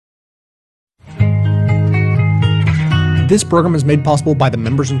This program is made possible by the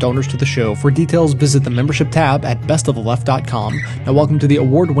members and donors to the show. For details, visit the membership tab at bestoftheleft.com. Now welcome to the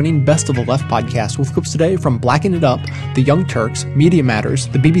award-winning Best of the Left podcast with clips today from Blacking It Up, The Young Turks, Media Matters,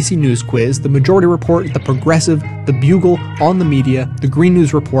 the BBC News Quiz, The Majority Report, The Progressive, The Bugle, On the Media, The Green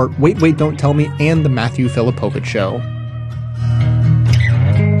News Report, Wait, Don't Tell Me, and The Matthew Filipovich Show.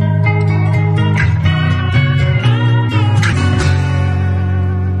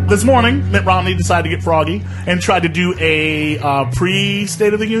 This morning, Mitt Romney decided to get froggy and tried to do a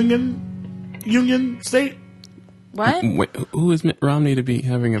pre-State of the Union state. What? Wait, who is Mitt Romney to be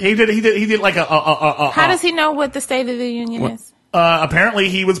having a... He did like a How does he know what the State of the Union is? Apparently,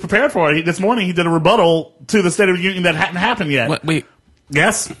 he was prepared for it. This morning, he did a rebuttal to the State of the Union that hadn't happened yet. What? Wait.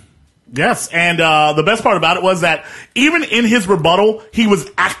 Yes. And the best part about it was that even in his rebuttal, he was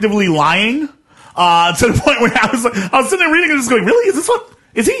actively lying to the point where I was sitting there reading and just going, really? Is this what...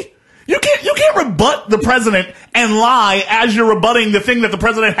 Is he? You can't rebut the president and lie as you're rebutting the thing that the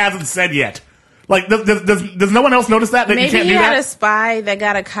president hasn't said yet. Like, does no one else notice that? Maybe you can't he do had that? a spy that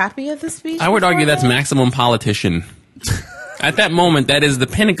got a copy of the speech. I would argue that's maximum politician. At that moment, that is the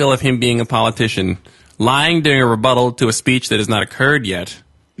pinnacle of him being a politician. Lying during a rebuttal to a speech that has not occurred yet.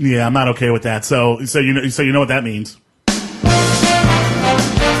 Yeah, I'm not okay with that. So you know what that means.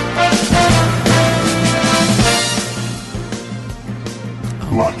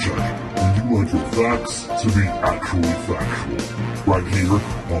 Blackjack, when you like your facts to be actually factual. Right here on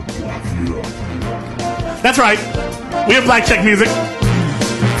Blacking It Up. That's right. We have blackjack music.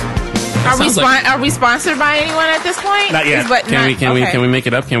 Are we sponsored by anyone at this point? Not yet. Can we make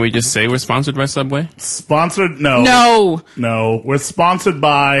it up? Can we just say we're sponsored by Subway? Sponsored? No. No. We're sponsored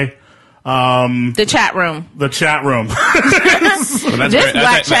by the chat room. The chat room. Well, This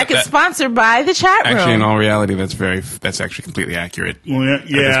blackjack is sponsored by the chat room. Actually, in all reality, that's actually completely accurate. Yeah. At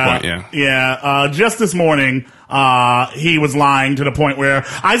this point, Yeah. Just this morning, he was lying to the point where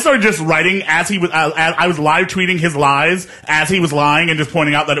I started just writing as he was. I was live tweeting his lies as he was lying and just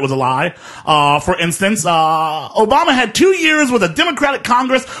pointing out that it was a lie. For instance, Obama had 2 years with a Democratic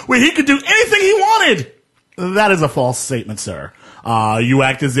Congress where he could do anything he wanted. That is a false statement, sir. You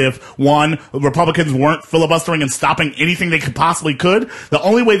act as if, one, Republicans weren't filibustering and stopping anything they possibly could. The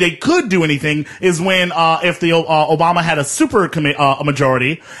only way they could do anything is when, if Obama had a super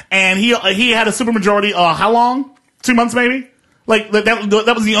majority, and he had a super majority, how long? 2 months maybe? Like,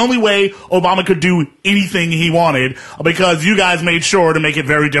 that was the only way Obama could do anything he wanted, because you guys made sure to make it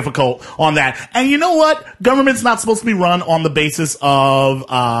very difficult on that. And you know what? Government's not supposed to be run on the basis of,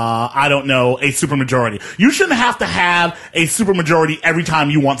 a supermajority. You shouldn't have to have a supermajority every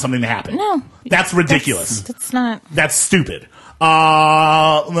time you want something to happen. No. That's ridiculous. That's not. That's stupid.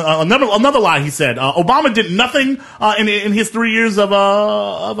 Another lie he said. Obama did nothing, in his 3 years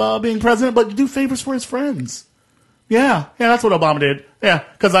of being president, but do favors for his friends. Yeah, that's what Obama did. Yeah,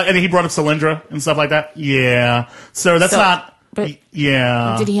 and he brought up Solyndra and stuff like that. Yeah, so that's not. But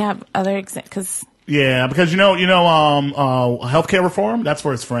yeah. Did he have other examples? Yeah, because healthcare reform, that's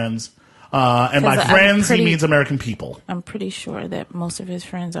for his friends. And by friends, he means American people. I'm pretty sure that most of his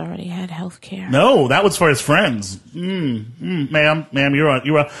friends already had health care. No, that was for his friends. Ma'am, you're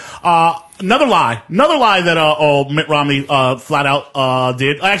another lie that Mitt Romney flat out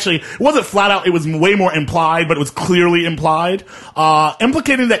did. Actually, it wasn't flat out; it was way more implied, but it was clearly implied,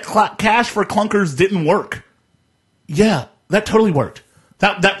 implicating that cash for clunkers didn't work. Yeah, that totally worked.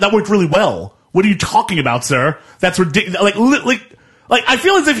 That worked really well. What are you talking about, sir? That's ridiculous. Like, I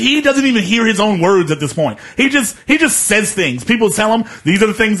feel as if he doesn't even hear his own words at this point. He just says things. People tell him these are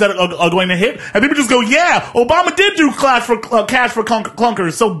the things that are going to hit, and people just go, yeah, Obama did do cash for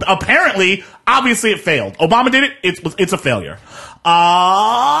clunkers. So apparently, obviously it failed. Obama did it. It's a failure.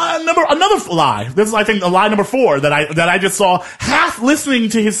 Another lie. This is, I think, lie number 4 that I just saw half listening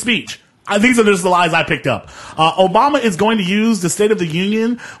to his speech. These are just the lies I picked up. Obama is going to use the State of the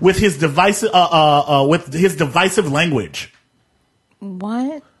Union with his divisive language.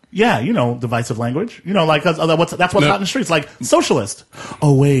 What? Yeah, divisive languge. Like that's what's out in the streets, like socialist.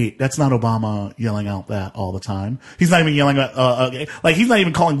 Oh wait, that's not Obama yelling out that all the time. He's not even yelling at, he's not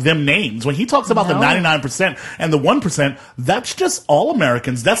even calling them names. When he talks about the 99% and the 1%, that's just all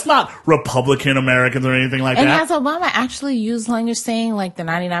Americans. That's not Republican Americans or anything like that. And has Obama actually used language saying like the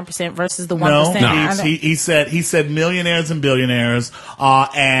 99% versus the 1%? No, he said millionaires and billionaires,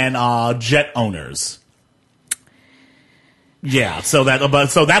 and jet owners. Yeah, so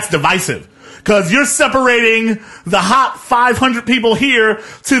that's divisive. Cause you're separating the hot 500 people here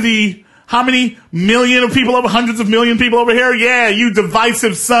to the how many million of people over hundreds of million people over here? Yeah, you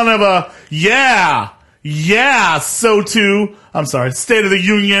divisive son of a, yeah. Yeah, so too. I'm sorry, State of the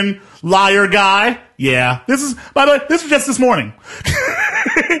Union, liar guy. Yeah, by the way, this was just this morning.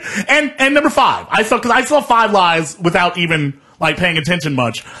 and number 5, I saw 5 lies without even paying attention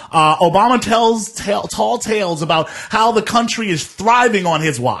much. Obama tells tall tales about how the country is thriving on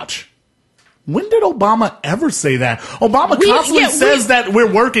his watch. When did Obama ever say that? Obama constantly says that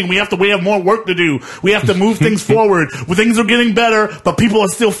we're working. We have more work to do. We have to move things forward. Things are getting better, but people are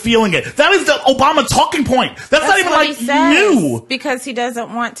still feeling it. That is the Obama talking point. That's not even new. Because he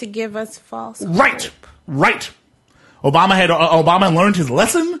doesn't want to give us false hope. Right. Obama learned his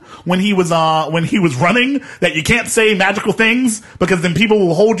lesson when he was running, that you can't say magical things because then people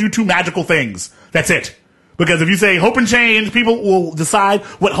will hold you to magical things. That's it. Because if you say hope and change, people will decide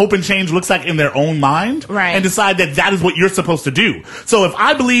what hope and change looks like in their own mind. Right. And decide that is what you're supposed to do. So if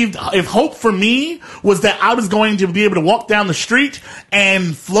hope for me was that I was going to be able to walk down the street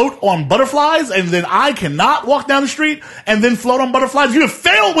and float on butterflies, and then I cannot walk down the street and then float on butterflies, you have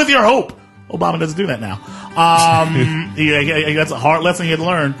failed with your hope. Obama doesn't do that now. That's a hard lesson he had to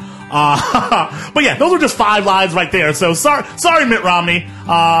learn. But yeah, those are just 5 lies right there. So sorry, Mitt Romney.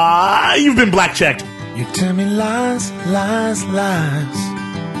 You've been black checked. You tell me lies, lies, lies,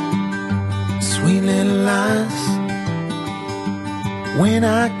 sweet little lies, when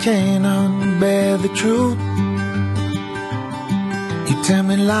I can't unbear the truth. You tell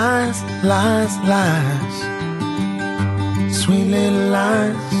me lies, lies, lies, sweet little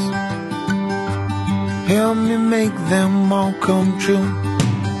lies, help me make them all come true.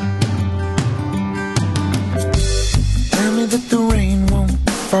 Tell me that the rain won't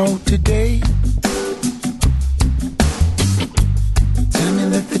fall today. Tell me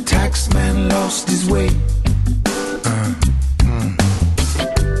that the tax man lost his way.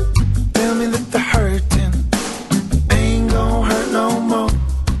 Tell me that the hurting ain't gonna hurt no more.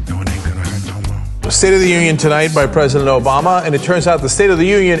 No, it ain't gonna hurt no more. State of the Union tonight by President Obama, and it turns out the State of the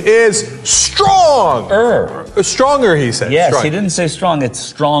Union is stronger, he said. Yes, strong. He didn't say strong. It's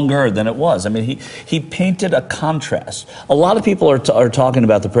stronger than it was. I mean, he painted a contrast. A lot of people are talking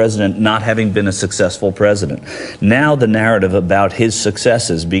about the president not having been a successful president. Now the narrative about his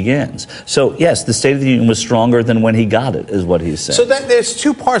successes begins. So, yes, the State of the Union was stronger than when he got it, is what he said. So there's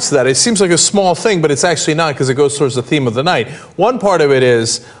 2 parts to that. It seems like a small thing, but it's actually not, because it goes towards the theme of the night. One part of it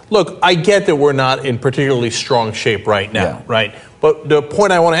is, look, I get that we're not in particularly strong shape right now, right? But the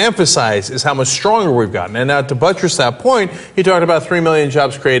point I want to emphasize is how much stronger we've gotten. And now to buttress that point, he talked about 3 million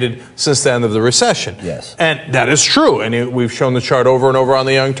jobs created since the end of the recession. Yes. And that is true. And we've shown the chart over and over on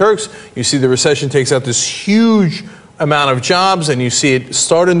the Young Turks. You see the recession takes out this huge amount of jobs, and you see it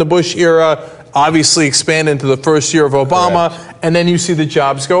start in the Bush era, obviously expand into the first year of Obama, correct, and then you see the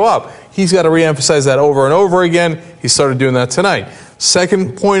jobs go up. He's got to reemphasize that over and over again. He started doing that tonight.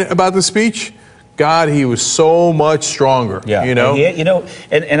 Second point about the speech, God, he was so much stronger. Yeah, you know,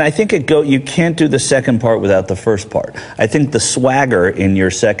 and I think you can't do the second part without the first part. I think the swagger in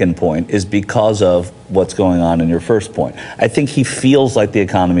your second point is because of what's going on in your first point. I think he feels like the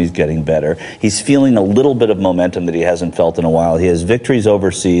economy is getting better. He's feeling a little bit of momentum that he hasn't felt in a while. He has victories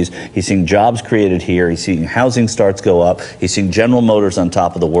overseas. He's seeing jobs created here. He's seeing housing starts go up. He's seeing General Motors on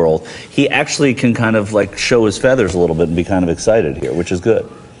top of the world. He actually can kind of like show his feathers a little bit and be kind of excited here, which is good.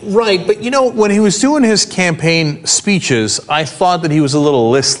 Right, but when he was doing his campaign speeches, I thought that he was a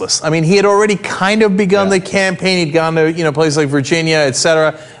little listless. I mean, he had already kind of begun the campaign. He'd gone to, places like Virginia,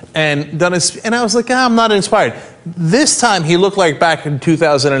 etc., and done his, and I was like, I'm not inspired. This time he looked like back in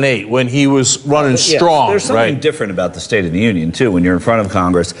 2008 when he was running strong. There's something different about the State of the Union, too, when you're in front of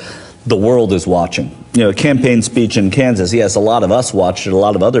Congress. The world is watching. A campaign speech in Kansas, yes, a lot of us watched it, a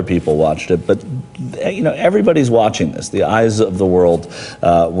lot of other people watched it, but, everybody's watching this. The eyes of the world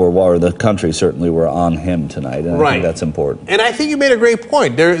or the country certainly were on him tonight, and I think that's important. And I think you made a great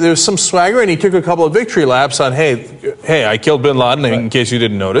point. There's some swagger, and he took a couple of victory laps on, hey, I killed bin Laden, in case you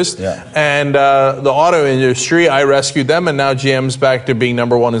didn't notice. Yeah. And the auto industry, I rescued them, and now GM's back to being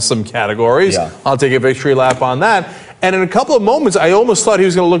number one in some categories. Yeah. I'll take a victory lap on that. And in a couple of moments, I almost thought he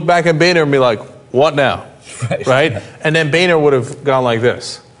was going to look back at Boehner and be like, what now? Right? And then Boehner would have gone like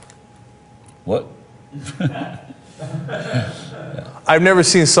this. What? I've never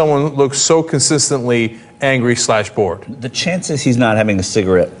seen someone look so consistently angry / bored. The chances he's not having a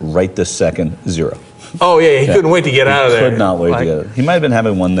cigarette right this second, 0. Oh, yeah, he couldn't wait to get out of there. He could not wait to get out. He might have been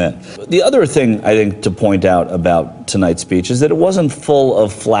having one then. The other thing, I think, to point out about tonight's speech is that it wasn't full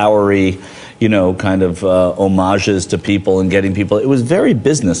of flowery, kind of homages to people and getting people. It was very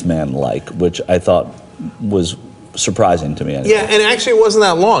businessman-like, which I thought was surprising to me. Anyway. Yeah, and actually it wasn't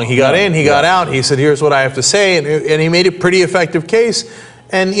that long. He got in, he got out, he said, here's what I have to say, and he made a pretty effective case.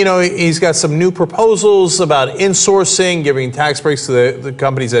 And, you know, he's got some new proposals about insourcing, giving tax breaks to the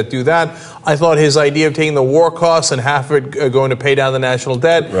companies that do that. I thought his idea of taking the war costs and half of it going to pay down the national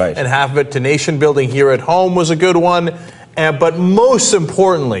debt and half of it to nation building here at home was a good one. But most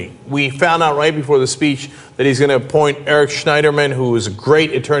importantly, we found out right before the speech that he's going to appoint Eric Schneiderman, who is a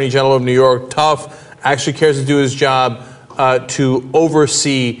great Attorney General of New York, tough, actually cares to do his job, to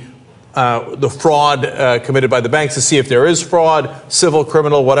oversee the fraud committed by the banks, to see if there is fraud, civil,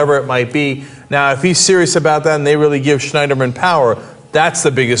 criminal, whatever it might be. Now, if he's serious about that and they really give Schneiderman power, that's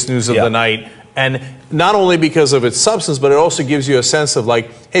the biggest news of the night. And not only because of its substance, but it also gives you a sense of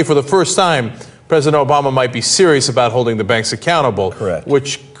like, hey, for the first time, President Obama might be serious about holding the banks accountable,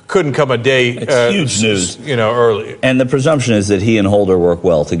 which couldn't come a day huge news, early. And the presumption is that he and Holder work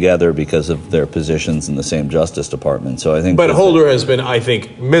well together because of their positions in the same Justice Department. So I think, but Holder has been, I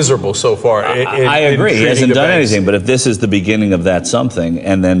think, miserable so far. I agree, he hasn't done anything. But if this is the beginning of that something,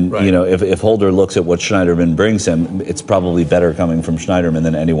 and then if Holder looks at what Schneiderman brings him, it's probably better coming from Schneiderman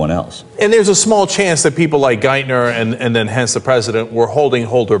than anyone else. And there's a small chance that people like Geithner and then hence the president were holding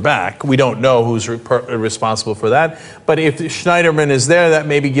Holder back. We don't know who's responsible for that. But if Schneiderman is there, that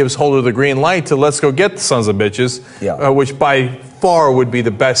maybe gives Holder the green light to let's go get the sons of bitches, which by far would be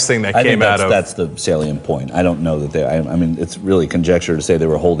the best thing that came out of. That's the salient point. I don't know that they. I mean, it's really conjecture to say they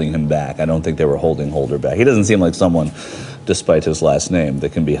were holding him back. I don't think they were holding Holder back. He doesn't seem like someone, despite his last name,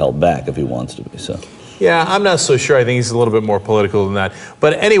 that can be held back if he wants to be. So. Yeah, I'm not so sure. I think he's a little bit more political than that.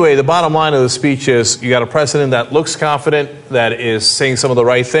 But anyway, the bottom line of the speech is you got a president that looks confident, that is saying some of the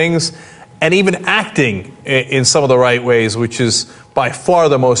right things, and even acting in some of the right ways, which is by far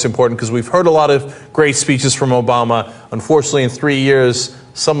the most important, because we've heard a lot of great speeches from Obama. Unfortunately, in 3 years,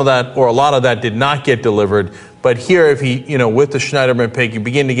 some of that, or a lot of that, did not get delivered. But here, if he, with the Schneiderman pick, you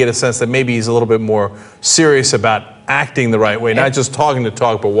begin to get a sense that maybe he's a little bit more serious about acting the right way, not just talking the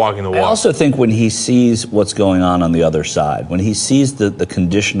talk, but walking the walk. I also think when he sees what's going on the other side, when he sees the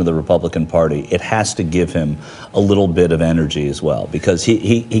condition of the Republican Party, it has to give him a little bit of energy as well, because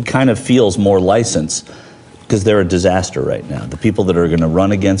he kind of feels more license, because they're a disaster right now. The people that are going to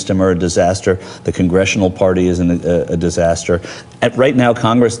run against him are a disaster. The congressional party is a disaster. Right now,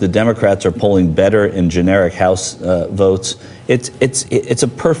 Congress, the Democrats are polling better in generic House votes. It's a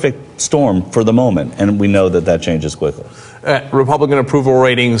perfect storm for the moment, and we know that changes quickly. Republican approval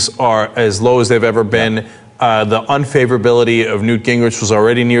ratings are as low as they've ever been. The unfavorability of Newt Gingrich was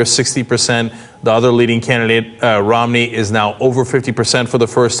already near 60%. The other leading candidate, Romney, is now over 50% for the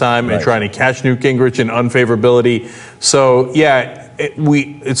first time and trying to catch Newt Gingrich in unfavorability. So, yeah,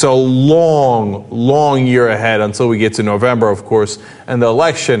 it's a long, long year ahead until we get to November, of course, and the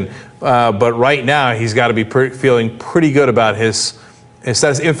election. But right now, he's got to be feeling pretty good about his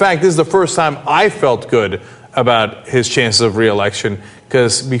status. In fact, this is the first time I felt good about his chances of re-election,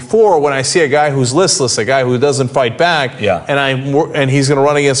 because before, when I see a guy who's listless, a guy who doesn't fight back, and he's going to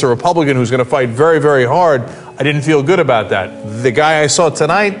run against a Republican who's going to fight very, very hard, I didn't feel good about that. The guy I saw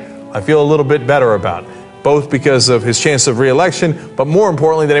tonight, I feel a little bit better about, both because of his chance of re-election, but more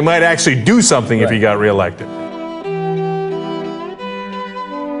importantly, that he might actually do something if he got re-elected.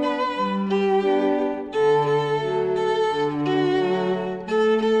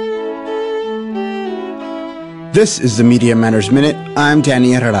 This is the Media Matters Minute. I'm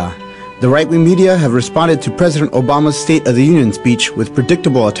Danny Herrera. The right-wing media have responded to President Obama's State of the Union speech with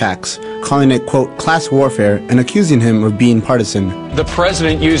predictable attacks, calling it, quote, class warfare, and accusing him of being partisan. The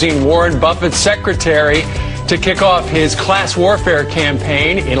president using Warren Buffett's secretary to kick off his class warfare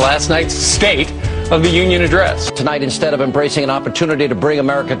campaign in last night's State of the Union address. Tonight, instead of embracing an opportunity to bring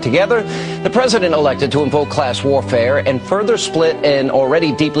America together, the president elected to invoke class warfare and further split an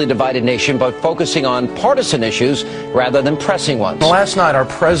already deeply divided nation by focusing on partisan issues rather than pressing ones. Last night, our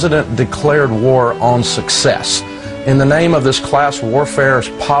president declared war on success. In the name of this class warfare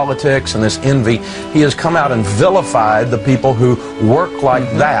politics and this envy, he has come out and vilified the people who work like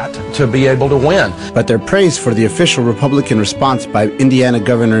that to be able to win. But their praise for the official Republican response by Indiana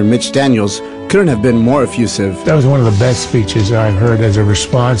Governor Mitch Daniels couldn't have been more effusive. That was one of the best speeches I've heard as a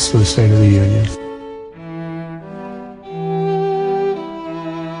response to the State of the Union.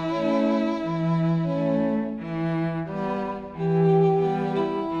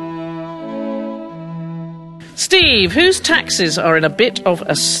 Steve, whose taxes are in a bit of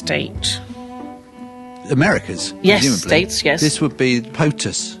a state? America's. Yes, presumably. states, yes. This would be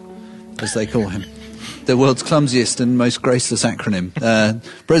POTUS, as they call him. The world's clumsiest and most graceless acronym.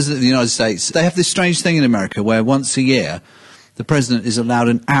 President of the United States. They have this strange thing in America where once a year the president is allowed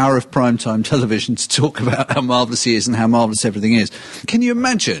an hour of primetime television to talk about how marvellous he is and how marvellous everything is. Can you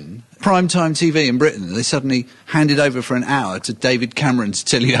imagine primetime TV in Britain. They suddenly handed over for an hour to David Cameron to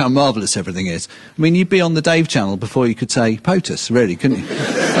tell you how marvellous everything is. I mean, you'd be on the Dave channel before you could say POTUS, really, couldn't you?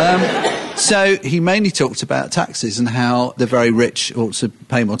 So he mainly talked about taxes and how the very rich ought to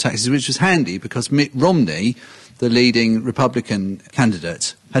pay more taxes, which was handy because Mitt Romney, the leading Republican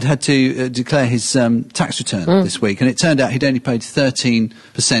candidate, had to declare his tax return this week, and it turned out he'd only paid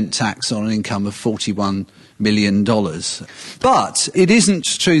 13% tax on an income of $41 million. But it isn't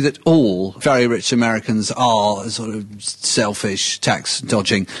true that all very rich Americans are sort of selfish, tax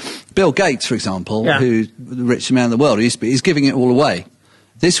dodging. Bill Gates, for example, who's the richest man in the world, he's giving it all away.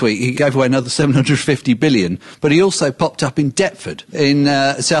 This week, he gave away another $750 billion, but he also popped up in Deptford, in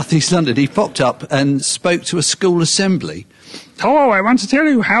southeast London. He popped up and spoke to a school assembly. Hello, I want to tell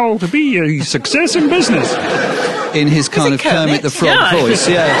you how to be a success in business. In his kind of Kermit the Frog voice,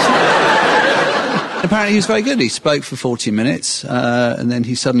 Apparently he was very good. He spoke for 40 minutes, and then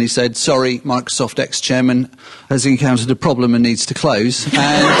he suddenly said, sorry, Microsoft ex-chairman has encountered a problem and needs to close,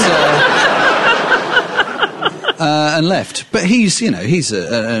 and left. But he's an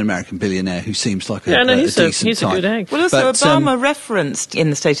American billionaire who seems like a decent he's a good egg. Well, also Obama referenced in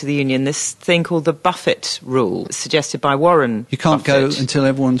the State of the Union this thing called the Buffett rule, suggested by Warren You can't Buffett. go until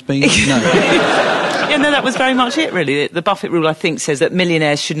everyone's been... No. That was very much it, really. The Buffett rule, I think, says that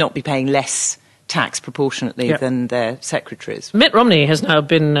millionaires should not be paying less tax proportionately than their secretaries. Mitt Romney has now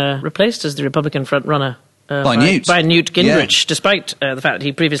been replaced as the Republican frontrunner. By Newt Gingrich, despite the fact that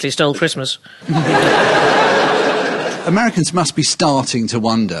he previously stole Christmas. Americans must be starting to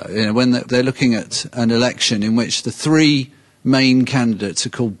wonder, when they're looking at an election in which the three main candidates are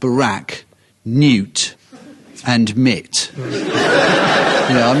called Barack, Newt, and Mitt.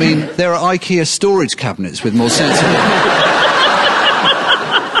 I mean, there are IKEA storage cabinets with more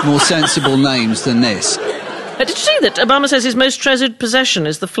sensible names than this. Did you see that Obama says his most treasured possession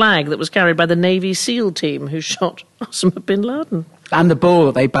is the flag that was carried by the Navy SEAL team who shot Osama bin Laden? And the ball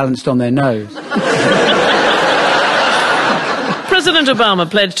that they balanced on their nose. President Obama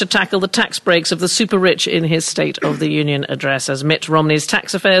pledged to tackle the tax breaks of the super-rich in his State of the Union address as Mitt Romney's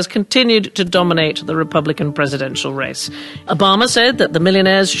tax affairs continued to dominate the Republican presidential race. Obama said that the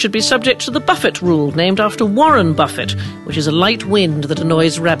millionaires should be subject to the Buffett rule, named after Warren Buffett, which is a light wind that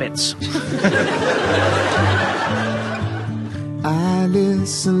annoys rabbits. I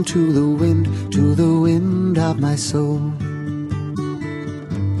listen to the wind of my soul.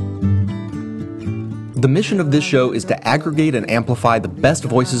 The mission of this show is to aggregate and amplify the best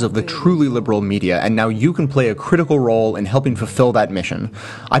voices of the truly liberal media, and now you can play a critical role in helping fulfill that mission.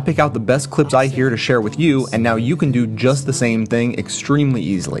 I pick out the best clips I hear to share with you, and now you can do just the same thing extremely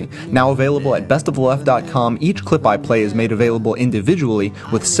easily. Now available at bestoftheleft.com, each clip I play is made available individually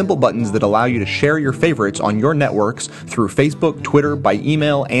with simple buttons that allow you to share your favorites on your networks through Facebook, Twitter, by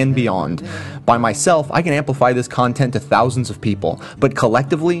email, and beyond. By myself, I can amplify this content to thousands of people, but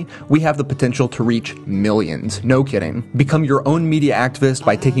collectively, we have the potential to reach millions. No kidding. Become your own media activist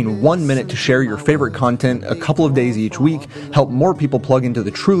by taking 1 minute to share your favorite content a couple of days each week, help more people plug into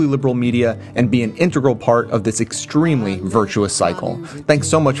the truly liberal media, and be an integral part of this extremely virtuous cycle. Thanks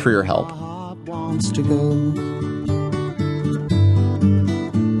so much for your help. Wants to go.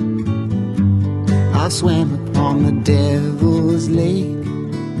 I swam upon the devil's lake.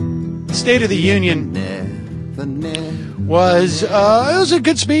 State of the Union was it was a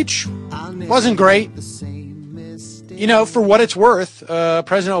good speech. Wasn't great. For what it's worth,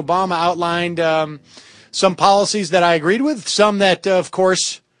 President Obama outlined some policies that I agreed with, some that, of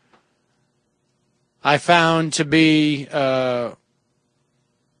course, I found to be somewhat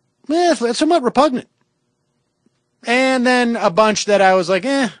repugnant. And then a bunch that I was like,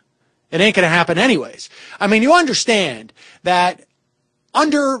 it ain't going to happen anyways. I mean, you understand that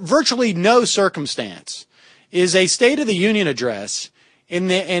under virtually no circumstance is a State of the Union address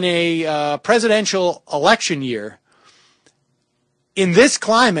in a presidential election year in this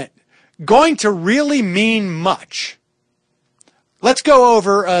climate going to really mean much. Let's go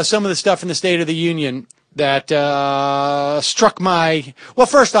over some of the stuff in the State of the Union that struck my... Well,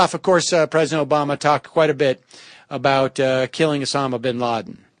 first off, of course, President Obama talked quite a bit about killing Osama bin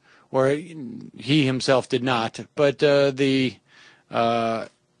Laden, or he himself did not, but the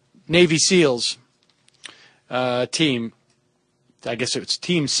Navy SEALs team, I guess it's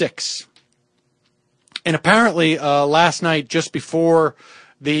Team 6. And apparently last night, just before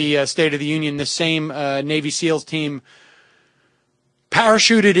the State of the Union, the same Navy SEALs team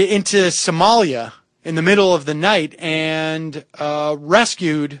parachuted into Somalia in the middle of the night and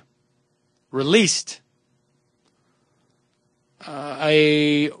released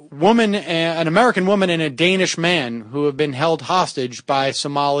a an American woman and a Danish man who have been held hostage by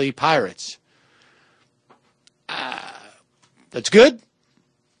Somali pirates. That's good.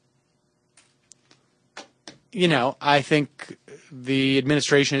 You know, I think the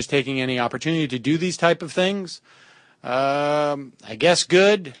administration is taking any opportunity to do these type of things. I guess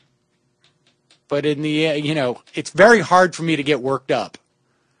good. But in the, it's very hard for me to get worked up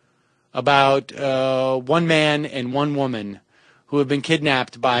about one man and one woman who have been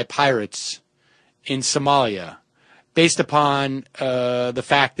kidnapped by pirates in Somalia based upon the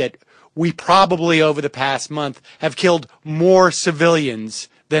fact that we probably over the past month have killed more civilians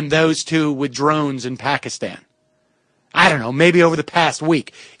than those two with drones in Pakistan. I don't know, maybe over the past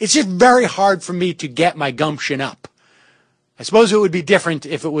week. It's just very hard for me to get my gumption up. I suppose it would be different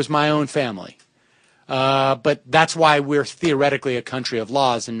if it was my own family. But that's why we're theoretically a country of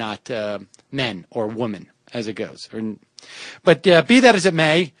laws and not men or women, as it goes. But be that as it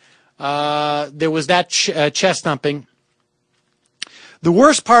may, there was that chest thumping. The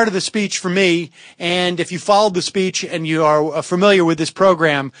worst part of the speech for me, and if you followed the speech and you are familiar with this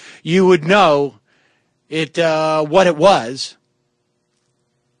program, you would know what it was.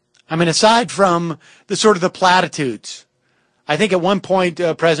 I mean, aside from the sort of the platitudes, I think at one point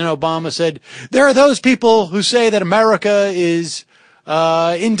President Obama said, there are those people who say that America is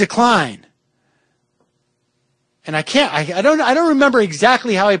in decline. And I don't remember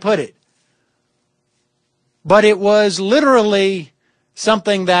exactly how he put it. But it was literally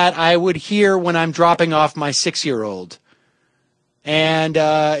something that I would hear when I'm dropping off my 6-year-old. And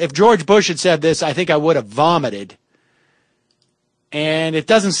if George Bush had said this, I think I would have vomited. And it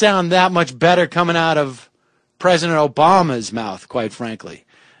doesn't sound that much better coming out of President Obama's mouth, quite frankly.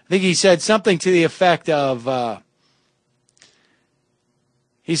 I think he said something to the effect of,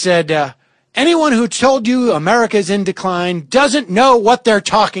 he said, anyone who told you America's in decline doesn't know what they're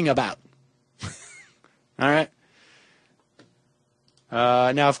talking about. All right.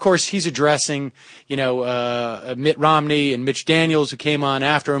 Now, of course, he's addressing, Mitt Romney and Mitch Daniels, who came on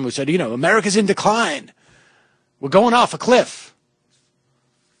after him, who said, America's in decline. We're going off a cliff.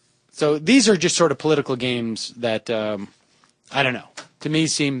 So these are just sort of political games that, I don't know, to me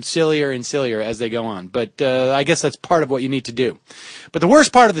seem sillier and sillier as they go on. But I guess that's part of what you need to do. But the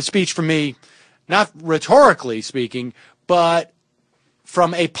worst part of the speech for me, not rhetorically speaking, but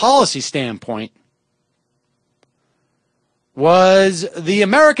from a policy standpoint, was the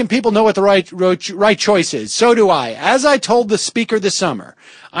American people know what the right choice is. So do I. As I told the speaker this summer,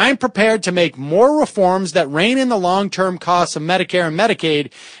 I'm prepared to make more reforms that rein in the long-term costs of Medicare and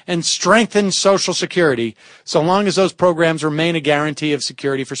Medicaid and strengthen Social Security, so long as those programs remain a guarantee of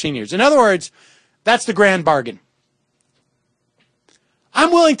security for seniors. In other words, that's the grand bargain.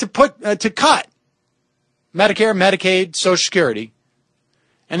 I'm willing to cut Medicare, Medicaid, Social Security,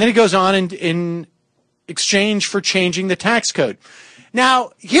 and then he goes on in exchange for changing the tax code.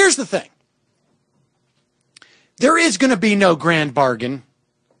 Now, here's the thing. There is going to be no grand bargain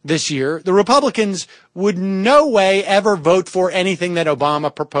this year. The Republicans would no way ever vote for anything that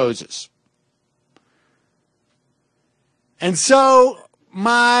Obama proposes. And so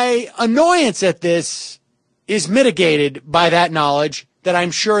my annoyance at this is mitigated by that knowledge that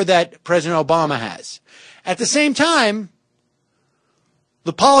I'm sure that President Obama has. At the same time,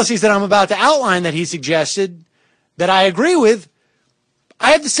 the policies that I'm about to outline that he suggested, that I agree with,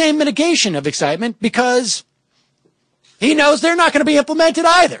 I have the same mitigation of excitement because he knows they're not going to be implemented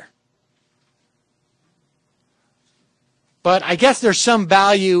either. But I guess there's some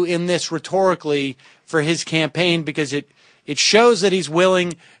value in this rhetorically for his campaign because it shows that he's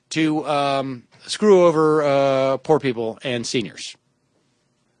willing to screw over poor people and seniors.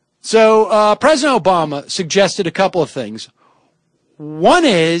 So President Obama suggested a couple of things. One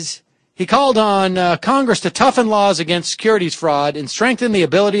is he called on Congress to toughen laws against securities fraud and strengthen the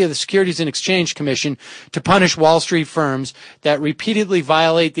ability of the Securities and Exchange Commission to punish Wall Street firms that repeatedly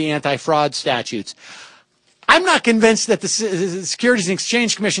violate the anti-fraud statutes. I'm not convinced that the Securities and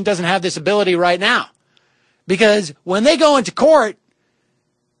Exchange Commission doesn't have this ability right now, because when they go into court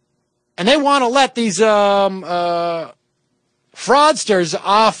and they want to let these fraudsters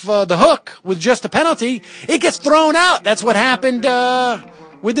off the hook with just a penalty, it gets thrown out. That's what happened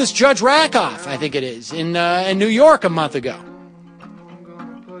with this Judge Rakoff, I think it is, in New York a month ago.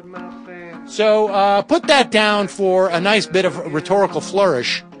 So put that down for a nice bit of rhetorical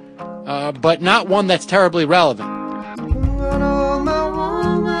flourish, but not one that's terribly relevant.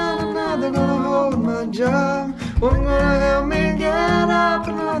 One gonna help me get up,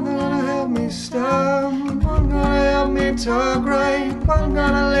 another gonna help me stop. One gonna help me talk right, one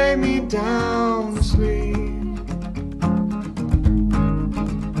gonna lay me down to sleep.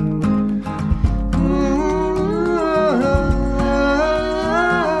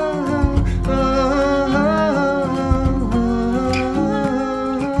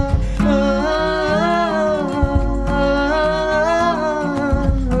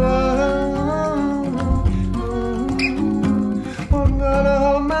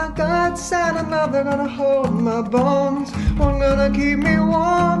 another gonna hold my bones. One gonna keep me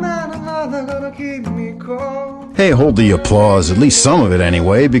warm and another gonna keep me cold. Hey, hold the applause, at least some of it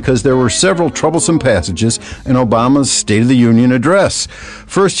anyway, because there were several troublesome passages in Obama's State of the Union address.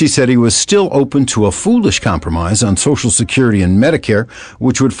 First, he said he was still open to a foolish compromise on Social Security and Medicare,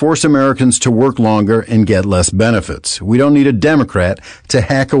 which would force Americans to work longer and get less benefits. We don't need a Democrat to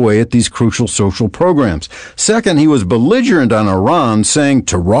hack away at these crucial social programs. Second, he was belligerent on Iran, saying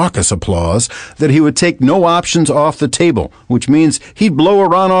to raucous applause that he would take no options off the table, which means he'd blow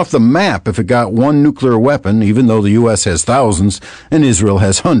Iran off the map if it got one nuclear weapon, even though the U.S. has thousands and Israel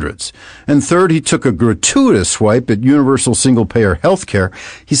has hundreds. And third, he took a gratuitous swipe at universal single-payer health care.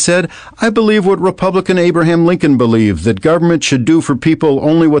 He said, I believe what Republican Abraham Lincoln believed, that government should do for people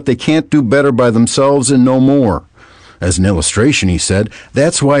only what they can't do better by themselves and no more. As an illustration, he said,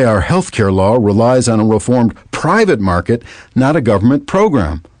 that's why our health care law relies on a reformed private market, not a government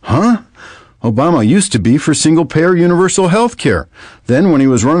program. Huh? Obama used to be for single-payer universal health care. Then, when he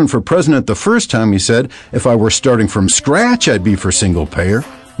was running for president the first time, he said, if I were starting from scratch, I'd be for single-payer.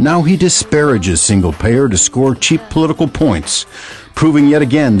 Now he disparages single-payer to score cheap political points, proving yet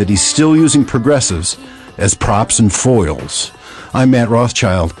again that he's still using progressives as props and foils. I'm Matt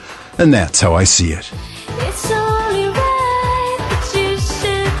Rothschild, and that's how I see it. It's only right that you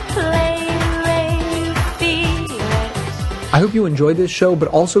should play the way you feel it. I hope you enjoyed this show, but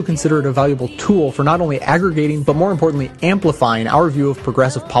also consider it a valuable tool for not only aggregating, but more importantly, amplifying our view of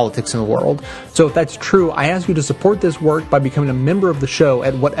progressive politics in the world. So if that's true, I ask you to support this work by becoming a member of the show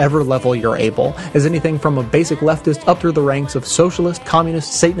at whatever level you're able, as anything from a basic leftist up through the ranks of socialist,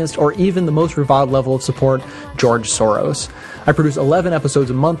 communist, Satanist, or even the most reviled level of support, George Soros. I produce 11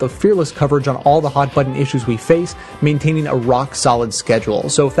 episodes a month of fearless coverage on all the hot-button issues we face, maintaining a rock-solid schedule.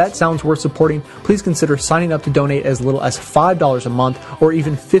 So if that sounds worth supporting, please consider signing up to donate as little as $5 a month or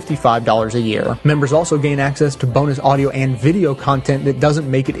even $55 a year. Members also gain access to bonus audio and video content that doesn't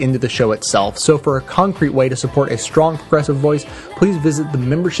make it into the show itself. So for a concrete way to support a strong progressive voice, please visit the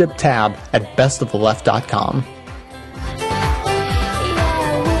membership tab at bestoftheleft.com.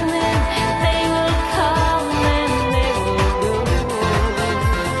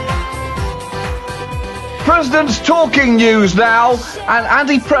 President's talking news now, and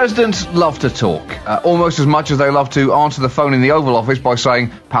anti-presidents love to talk, almost as much as they love to answer the phone in the Oval Office by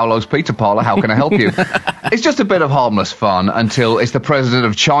saying, Paolo's Pizza Parlour, how can I help you? It's just a bit of harmless fun until it's the president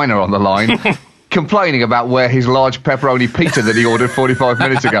of China on the line, complaining about where his large pepperoni pizza that he ordered 45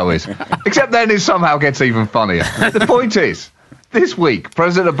 minutes ago is. Except then it somehow gets even funnier. The point is, this week,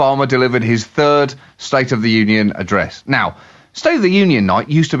 President Obama delivered his third State of the Union address. Now, State of the Union night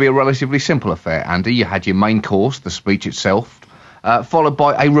used to be a relatively simple affair, Andy. You had your main course, the speech itself, followed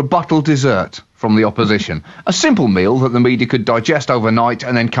by a rebuttal dessert from the opposition. A simple meal that the media could digest overnight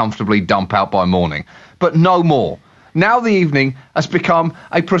and then comfortably dump out by morning. But no more. Now the evening has become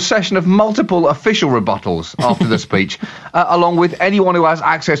a procession of multiple official rebuttals after the speech, along with anyone who has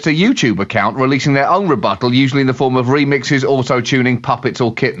access to YouTube account releasing their own rebuttal, usually in the form of remixes, auto-tuning, puppets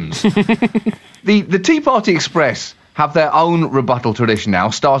or kittens. The Tea Party Express have their own rebuttal tradition now,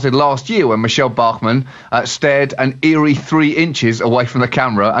 started last year when Michelle Bachmann stared an eerie 3 inches away from the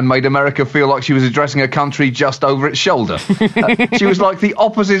camera and made America feel like she was addressing a country just over its shoulder. She was like the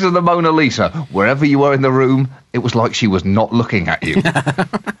opposite of the Mona Lisa. Wherever you were in the room, it was like she was not looking at you.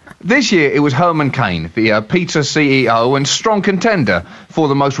 This year, it was Herman Cain, the pizza CEO and strong contender for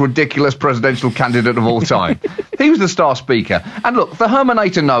the most ridiculous presidential candidate of all time. He was the star speaker. And look, the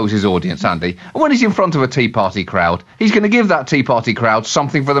Hermanator knows his audience, Andy. And when he's in front of a Tea Party crowd, he's going to give that Tea Party crowd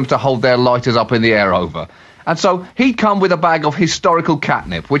something for them to hold their lighters up in the air over. And so he'd come with a bag of historical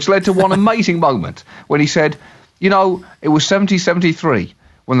catnip, which led to one amazing moment when he said, you know, it was 1773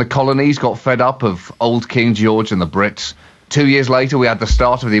 when the colonies got fed up of old King George and the Brits. 2 years later, we had the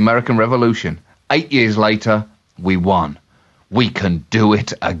start of the American Revolution. 8 years later, we won. We can do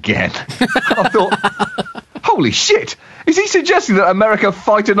it again. I thought, holy shit, is he suggesting that America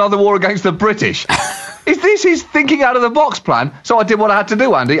fight another war against the British? Is this his thinking out of the box plan? So I did what I had to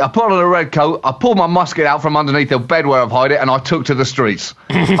do, Andy. I put on a red coat, I pulled my musket out from underneath the bed where I've hid it, and I took to the streets.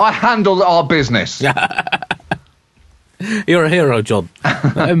 I handled our business. You're a hero, John.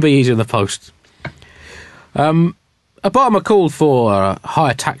 MBE's in the post. Obama called for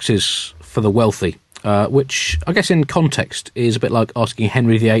higher taxes for the wealthy, which I guess in context is a bit like asking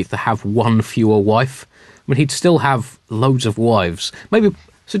Henry VIII to have one fewer wife. I mean, he'd still have loads of wives. Maybe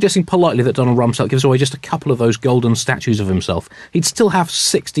suggesting politely that Donald Rumsfeld gives away just a couple of those golden statues of himself. He'd still have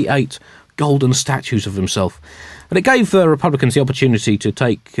 68 golden statues of himself. And it gave the Republicans the opportunity to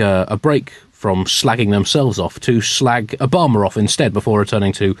take a break from slagging themselves off to slag Obama off instead, before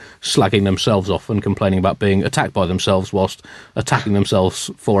returning to slagging themselves off and complaining about being attacked by themselves whilst attacking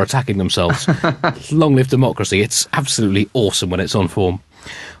themselves for attacking themselves. Long live democracy. It's absolutely awesome when it's on form.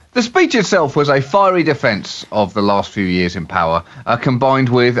 The speech itself was a fiery defence of the last few years in power, combined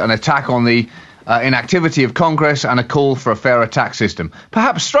with an attack on the inactivity of Congress and a call for a fairer tax system.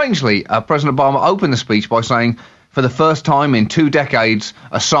 Perhaps strangely, President Obama opened the speech by saying, for the first time in 2 decades,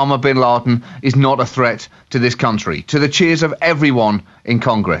 Osama bin Laden is not a threat to this country, to the cheers of everyone in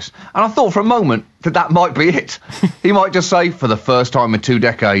Congress. And I thought for a moment that might be it. He might just say, for the first time in 2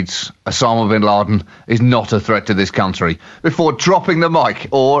 decades, Osama bin Laden is not a threat to this country, before dropping the mic,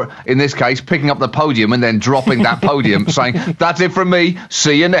 or, in this case, picking up the podium and then dropping that podium, saying, that's it from me,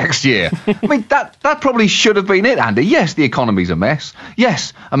 see you next year. I mean, that probably should have been it, Andy. Yes, the economy's a mess.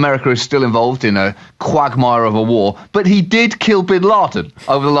 Yes, America is still involved in a quagmire of a war, but he did kill bin Laden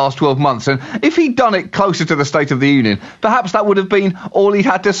over the last 12 months, and if he'd done it closer to the State of the Union, perhaps that would have been all he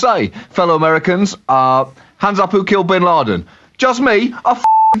had to say. Fellow Americans, hands up who killed bin Laden. Just me? I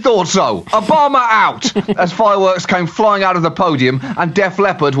thought so. Obama out! As fireworks came flying out of the podium and Def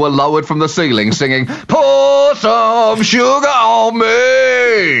Leppard were lowered from the ceiling singing, pour some sugar on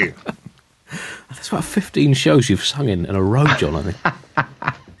me! That's about 15 shows you've sung in a row, John, I think.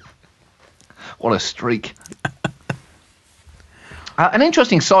 What a streak. An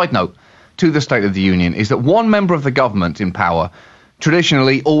interesting side note to the State of the Union is that one member of the government in power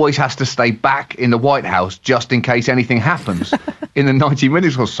traditionally always has to stay back in the White House just in case anything happens in the 90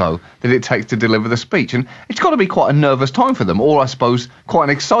 minutes or so that it takes to deliver the speech. And it's got to be quite a nervous time for them, or I suppose quite an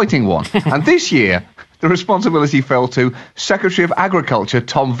exciting one. And this year, the responsibility fell to Secretary of Agriculture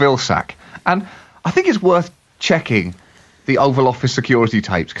Tom Vilsack. And I think it's worth checking the Oval Office security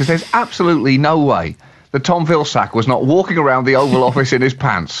tapes, because there's absolutely no way that Tom Vilsack was not walking around the Oval Office in his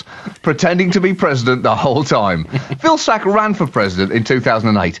pants, pretending to be president the whole time. Vilsack ran for president in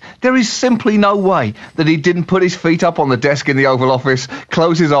 2008. There is simply no way that he didn't put his feet up on the desk in the Oval Office,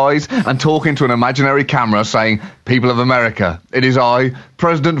 close his eyes, and talk into an imaginary camera saying, "People of America, it is I,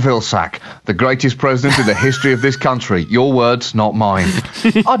 President Vilsack, the greatest president in the history of this country. Your words, not mine."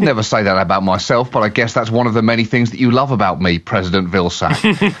 I'd never say that about myself, but I guess that's one of the many things that you love about me, President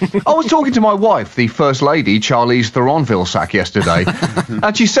Vilsack. I was talking to my wife, the First Lady, Charlize Theron Vilsack, yesterday,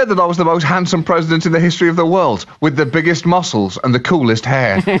 and she said that I was the most handsome president in the history of the world, with the biggest muscles and the coolest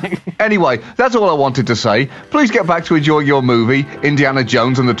hair. Anyway, that's all I wanted to say. Please get back to enjoying your movie, Indiana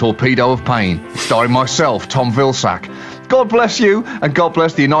Jones and the Torpedo of Pain, starring myself, Tom Vilsack. God bless you, and God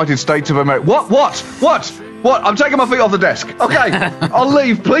bless the United States of America. What? I'm taking my feet off the desk. Okay, I'll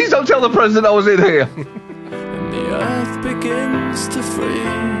leave. Please don't tell the president I was in here. And the earth begins to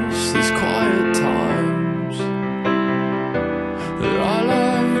freeze. These quiet times that I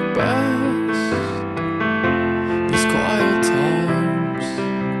like best. These quiet times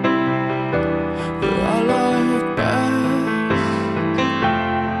that I like best.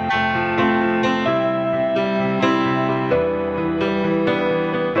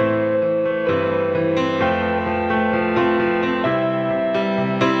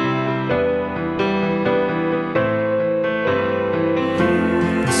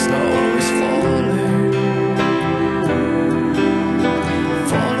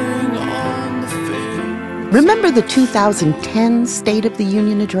 Remember the 2010 State of the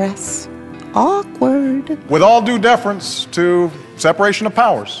Union address? Awkward. With all due deference to separation of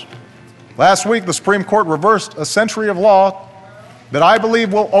powers, last week the Supreme Court reversed a century of law that I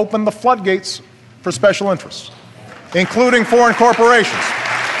believe will open the floodgates for special interests, including foreign corporations,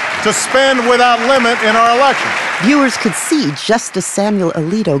 to spend without limit in our elections. Viewers could see Justice Samuel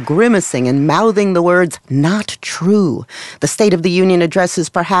Alito grimacing and mouthing the words, "not true." The State of the Union address is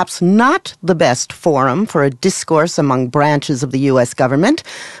perhaps not the best forum for a discourse among branches of the U.S. government,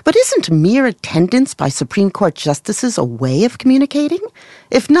 but isn't mere attendance by Supreme Court justices a way of communicating?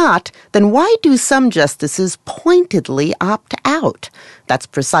 If not, then why do some justices pointedly opt out? That's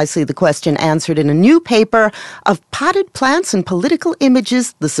precisely the question answered in a new paper of Potted Plants and Political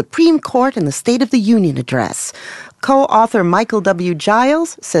Images, the Supreme Court and the State of the Union Address. Co-author Michael W.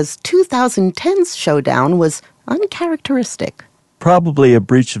 Giles says 2010's showdown was uncharacteristic. Probably a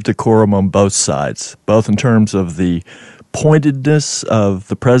breach of decorum on both sides, both in terms of the pointedness of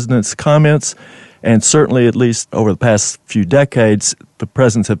the president's comments, and certainly, at least over the past few decades, the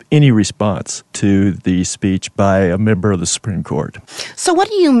presence of any response to the speech by a member of the Supreme Court. So what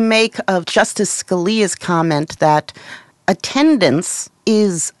do you make of Justice Scalia's comment that attendance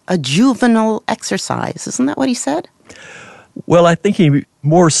is a juvenile exercise? Isn't that what he said? Well, I think he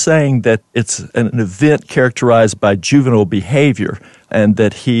more saying that it's an event characterized by juvenile behavior. and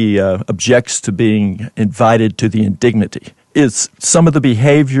that he objects to being invited to the indignity. Is some of the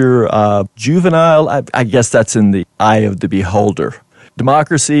behavior juvenile? I guess that's in the eye of the beholder.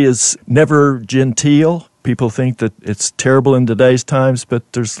 Democracy is never genteel. People think that it's terrible in today's times, but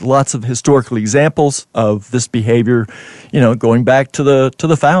there's lots of historical examples of this behavior, going back to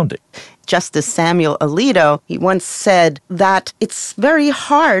the founding. Justice Samuel Alito, he once said that it's very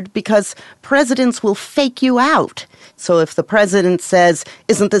hard because presidents will fake you out. So if the president says,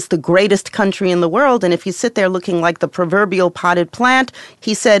 isn't this the greatest country in the world? And if you sit there looking like the proverbial potted plant,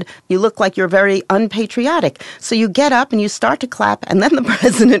 he said, you look like you're very unpatriotic. So you get up and you start to clap, and then the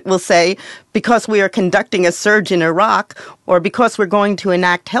president will say, because we are conducting a surge in Iraq, or because we're going to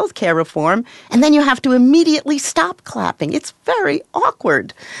enact health care reform, and then you have to immediately stop clapping. It's very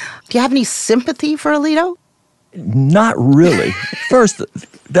awkward. Do you have any sympathy for Alito? Not really. First,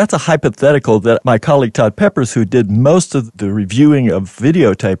 that's a hypothetical that my colleague Todd Peppers, who did most of the reviewing of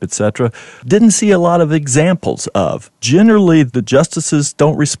videotape, etc., didn't see a lot of examples of. Generally, the justices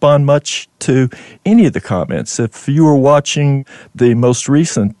don't respond much to any of the comments. If you were watching the most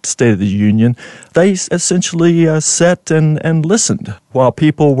recent State of the Union, they essentially sat and listened while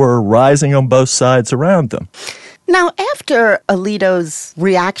people were rising on both sides around them. Now, after Alito's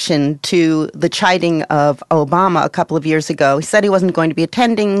reaction to the chiding of Obama a couple of years ago, he said he wasn't going to be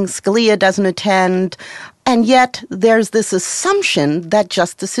attending, Scalia doesn't attend, and yet there's this assumption that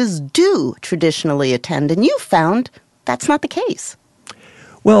justices do traditionally attend, and you found that's not the case.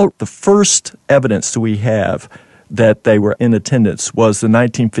 Well, the first evidence that we have that they were in attendance was the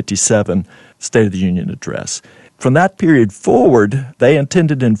 1957 State of the Union address. From that period forward, they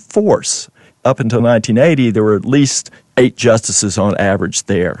attended in force. Up until 1980, there were at least 8 justices on average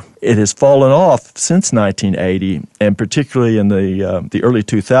there. It has fallen off since 1980, and particularly in the early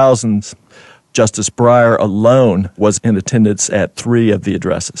 2000s, Justice Breyer alone was in attendance at 3 of the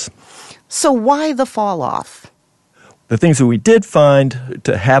addresses. So why the fall off? The things that we did find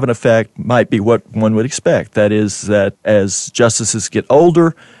to have an effect might be what one would expect. That is that as justices get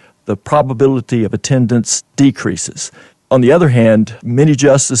older, the probability of attendance decreases. On the other hand, many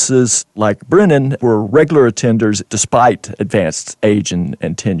justices, like Brennan, were regular attenders despite advanced age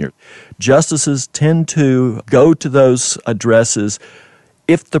and tenure. Justices tend to go to those addresses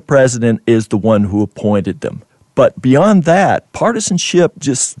if the president is the one who appointed them. But beyond that, partisanship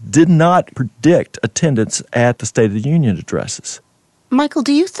just did not predict attendance at the State of the Union addresses. Michael,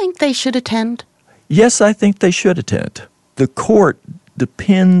 do you think they should attend? Yes, I think they should attend. The court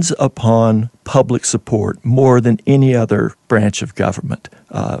depends upon public support more than any other branch of government.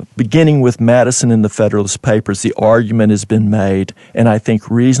 Beginning with Madison in the Federalist Papers, the argument has been made, and I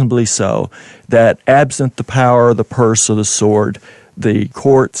think reasonably so, that absent the power of the purse or the sword, the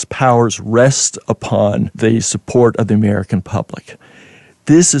court's powers rest upon the support of the American public.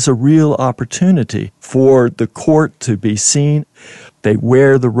 This is a real opportunity for the court to be seen. They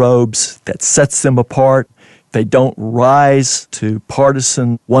wear the robes that sets them apart. They don't rise to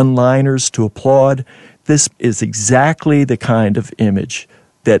partisan one-liners to applaud. This is exactly the kind of image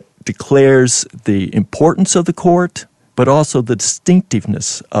that declares the importance of the court, but also the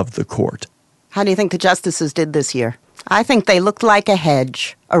distinctiveness of the court. How do you think the justices did this year? I think they looked like a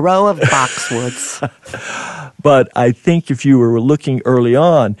hedge, a row of boxwoods. But I think if you were looking early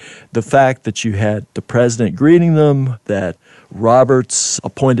on, the fact that you had the president greeting them, that Roberts,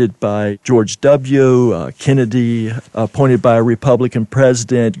 appointed by George W., Kennedy, appointed by a Republican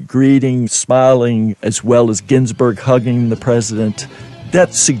president, greeting, smiling, as well as Ginsburg hugging the president,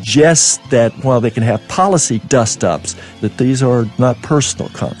 that suggests that while they can have policy dust-ups, that these are not personal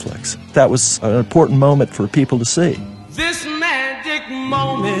conflicts. That was an important moment for people to see. This magic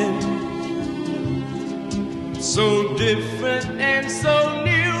moment, so different and so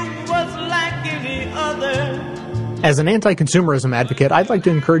new, was like any other. As an anti-consumerism advocate, I'd like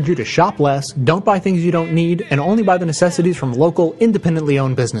to encourage you to shop less, don't buy things you don't need, and only buy the necessities from local, independently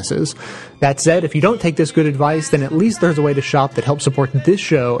owned businesses. That said, if you don't take this good advice, then at least there's a way to shop that helps support this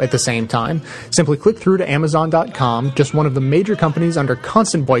show at the same time. Simply click through to Amazon.com, just one of the major companies under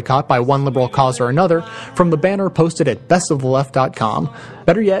constant boycott by one liberal cause or another, from the banner posted at bestoftheleft.com.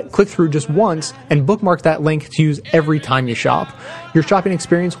 Better yet, click through just once and bookmark that link to use every time you shop. Your shopping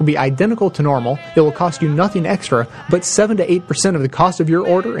experience will be identical to normal. It will cost you nothing extra, but 7 to 8% of the cost of your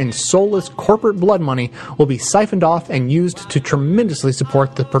order in soulless corporate blood money will be siphoned off and used to tremendously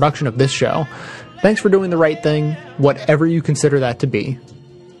support the production of this show. Thanks for doing the right thing, whatever you consider that to be.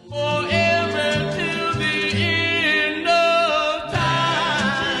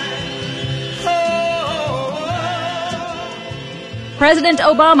 President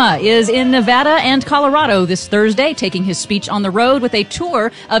Obama is in Nevada and Colorado this Thursday, taking his speech on the road with a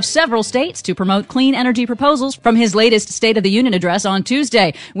tour of several states to promote clean energy proposals from his latest State of the Union address on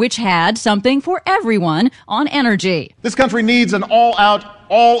Tuesday, which had something for everyone on energy. This country needs an all-out,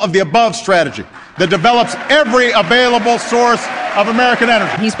 all-of-the-above strategy that develops every available source of American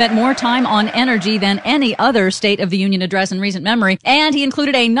energy. He spent more time on energy than any other State of the Union address in recent memory, and he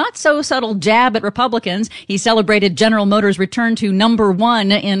included a not-so-subtle jab at Republicans. He celebrated General Motors' return to number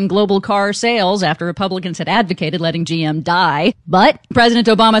one in global car sales after Republicans had advocated letting GM die. But President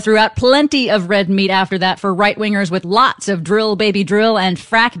Obama threw out plenty of red meat after that for right-wingers, with lots of drill baby drill and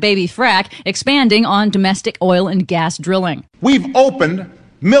frack baby frack, expanding on domestic oil and gas drilling. We've opened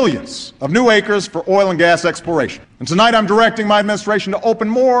millions of new acres for oil and gas exploration. And tonight I'm directing my administration to open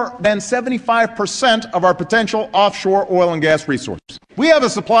more than 75% of our potential offshore oil and gas resources. We have a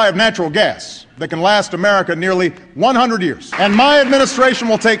supply of natural gas that can last America nearly 100 years. And my administration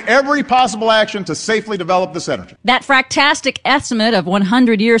will take every possible action to safely develop this energy. That fractastic estimate of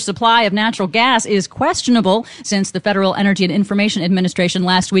 100-year supply of natural gas is questionable, since the Federal Energy and Information Administration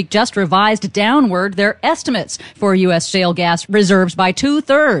last week just revised downward their estimates for U.S. shale gas reserves by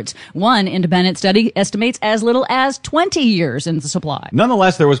 2/3. One independent study estimates as little as 20 years in the supply.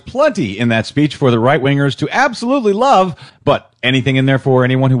 Nonetheless, there was plenty in that speech for the right-wingers to absolutely love, but anything in there for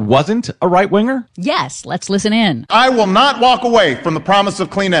anyone who wasn't a right-winger? Yes, let's listen in. I will not walk away from the promise of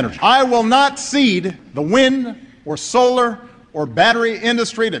clean energy. I will not cede the wind or solar or battery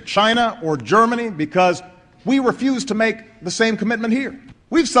industry to China or Germany because we refuse to make the same commitment here.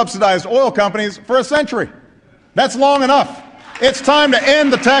 We've subsidized oil companies for a century. That's long enough. It's time to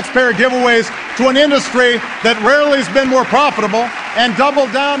end the taxpayer giveaways to an industry that rarely has been more profitable and double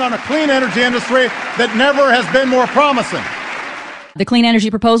down on a clean energy industry that never has been more promising. The clean energy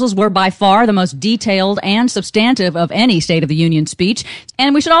proposals were by far the most detailed and substantive of any State of the Union speech.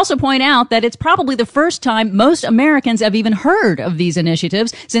 And we should also point out that it's probably the first time most Americans have even heard of these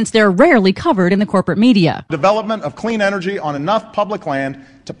initiatives, since they're rarely covered in the corporate media. Development of clean energy on enough public land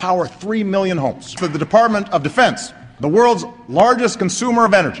to power 3 million homes. For the Department of Defense, the world's largest consumer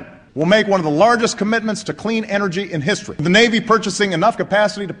of energy, will make one of the largest commitments to clean energy in history. The Navy purchasing enough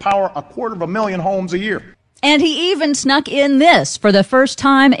capacity to power 250,000 homes a year. And he even snuck in this for the first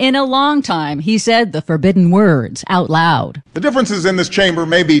time in a long time. He said the forbidden words out loud. The differences in this chamber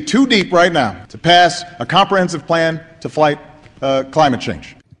may be too deep right now to pass a comprehensive plan to fight climate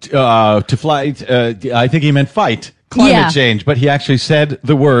change. I think he meant fight climate change, but he actually said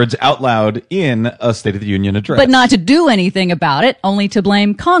the words out loud in a State of the Union address. But not to do anything about it, only to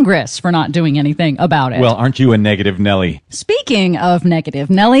blame Congress for not doing anything about it. Well, aren't you a negative Nelly? Speaking of negative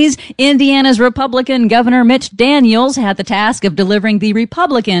Nellies, Indiana's Republican Governor Mitch Daniels had the task of delivering the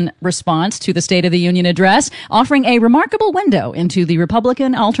Republican response to the State of the Union address, offering a remarkable window into the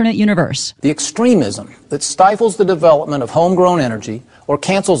Republican alternate universe. The extremism that stifles the development of homegrown energy, or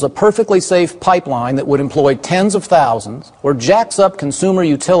cancels a perfectly safe pipeline that would employ tens of thousands, or jacks up consumer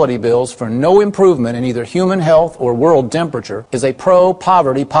utility bills for no improvement in either human health or world temperature, is a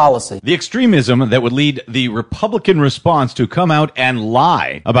pro-poverty policy. The extremism that would lead the Republican response to come out and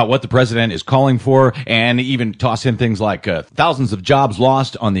lie about what the president is calling for, and even toss in things like thousands of jobs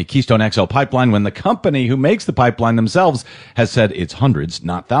lost on the Keystone XL pipeline when the company who makes the pipeline themselves has said it's hundreds,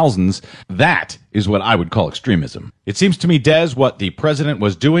 not thousands. That is what I would call extremism. It seems to me, Des, what the president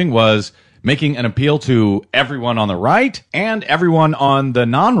was doing was making an appeal to everyone on the right and everyone on the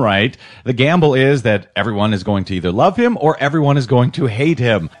non-right. The gamble is that everyone is going to either love him or everyone is going to hate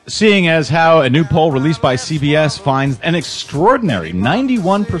him. Seeing as how a new poll released by CBS finds an extraordinary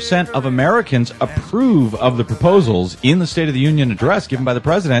 91% of Americans approve of the proposals in the State of the Union address given by the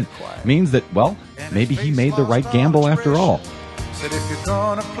president, means that, well, maybe he made the right gamble after all. Said if you're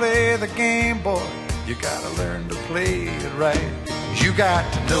gonna play the game, boy, you gotta learn to play it right. You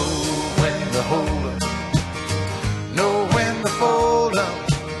got to know when to hold up, know when to fold up,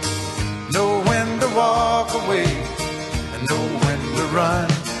 know when to walk away, and know when to run.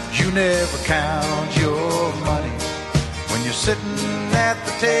 You never count your money. When you're sitting at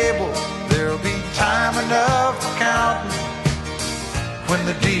the table, there'll be time enough for counting when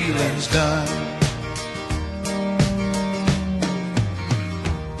the dealing's done.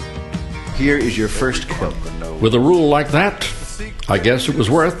 Here is your first quote. With a rule like that, I guess it was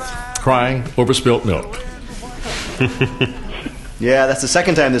worth crying over spilt milk. Yeah, that's the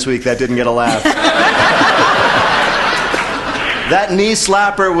second time this week that didn't get a laugh. That knee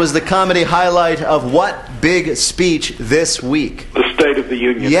slapper was the comedy highlight of what big speech this week? The State of the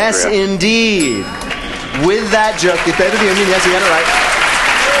Union. Yes, address. Indeed. With that joke, the State of the Union, yes, you got it right.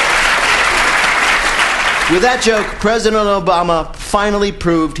 With that joke, President Obama finally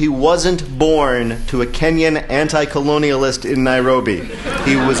proved he wasn't born to a Kenyan anti-colonialist in Nairobi.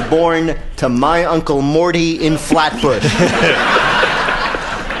 He was born to my Uncle Morty in Flatbush.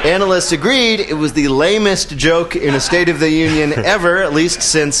 Analysts agreed it was the lamest joke in a State of the Union ever, at least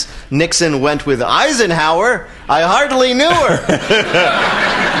since Nixon went with Eisenhower. I hardly knew her.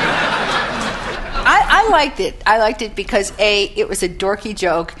 I liked it. I liked it because, A, it was a dorky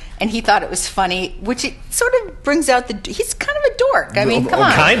joke, and he thought it was funny, which it sort of brings out he's kind of a dork. I mean, come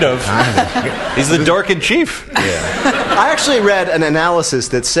on. Kind of. He's the dork in chief. I actually read an analysis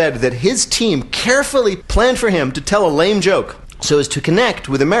that said that his team carefully planned for him to tell a lame joke so as to connect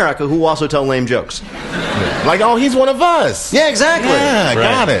with America, who also tell lame jokes. Like, oh, he's one of us. Yeah, exactly. Yeah,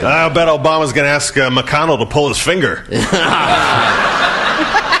 got it. I'll bet Obama's going to ask McConnell to pull his finger.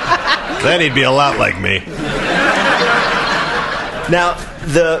 Then he'd be a lot like me. Now,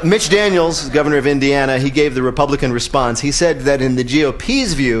 Mitch Daniels, governor of Indiana, he gave the Republican response. He said that in the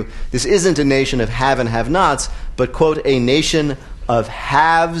GOP's view, this isn't a nation of have and have-nots, but, quote, a nation of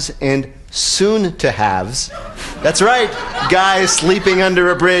haves and soon-to-haves. That's right, guys sleeping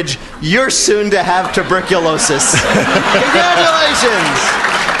under a bridge, you're soon to have tuberculosis. Congratulations!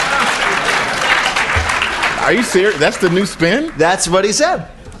 Are you serious? That's the new spin? That's what he said.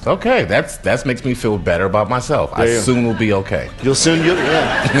 Okay, that makes me feel better about myself. I soon will be okay.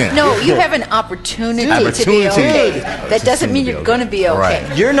 Yeah. No, you have an opportunity to be okay. That doesn't mean you're going to be okay.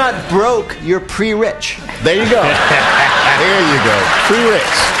 Right. You're not broke, you're pre-rich. There you go. There you go.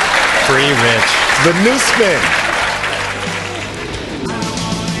 Pre-rich. Pre-rich. The new spin.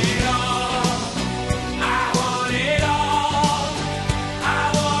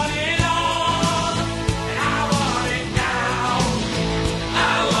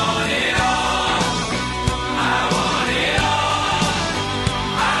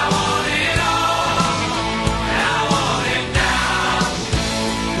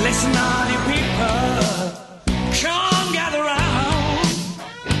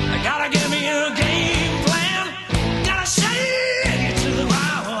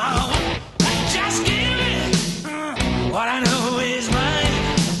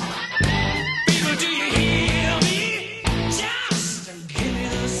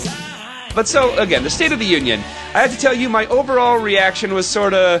 But so, again, the State of the Union, I have to tell you, my overall reaction was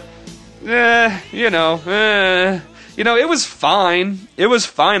sort of, it was fine. It was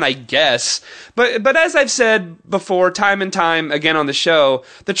fine, I guess. But as I've said before, time and time again on the show,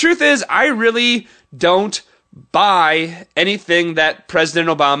 the truth is I really don't buy anything that President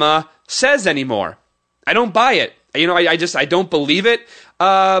Obama says anymore. I don't buy it. I don't believe it.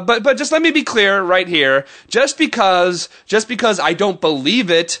 But just let me be clear right here. Just because I don't believe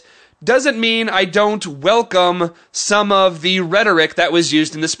it doesn't mean I don't welcome some of the rhetoric that was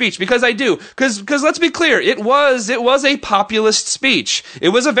used in the speech, because I do. Because let's be clear, it was a populist speech. It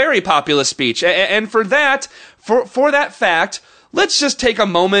was a very populist speech, and for that fact, let's just take a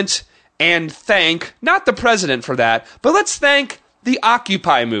moment and thank not the president for that, but let's thank the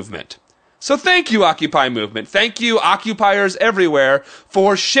Occupy movement. So thank you, Occupy movement. Thank you, occupiers everywhere,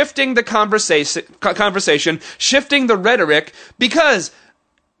 for shifting the conversation, shifting the rhetoric, because,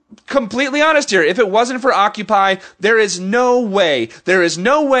 completely honest here, if it wasn't for Occupy, there is no way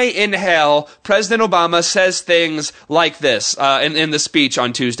in hell President Obama says things like this in the speech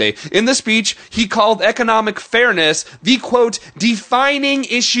on Tuesday. In the speech, he called economic fairness the, quote, defining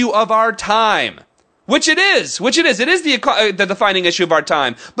issue of our time. Which it is. It is the defining issue of our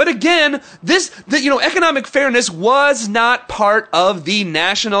time. But again, economic fairness was not part of the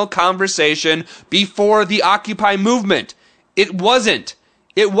national conversation before the Occupy movement. It wasn't.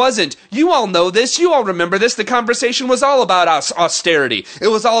 You all know this. You all remember this. The conversation was all about austerity. It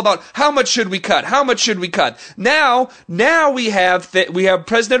was all about how much should we cut? Now we have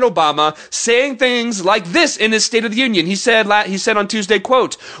President Obama saying things like this in his State of the Union. He said on Tuesday,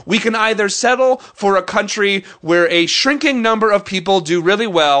 quote, "We can either settle for a country where a shrinking number of people do really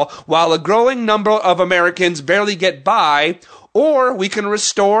well while a growing number of Americans barely get by, or we can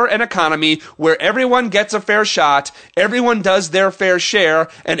restore an economy where everyone gets a fair shot, everyone does their fair share,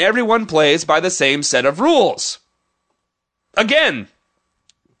 and everyone plays by the same set of rules." Again,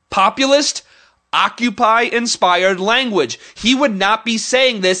 populist, Occupy-inspired language. He would not be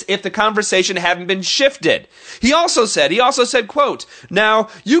saying this if the conversation hadn't been shifted. He also said, quote, "Now,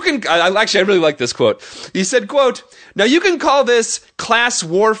 you can," I really like this quote. He said, quote, "Now you can call this class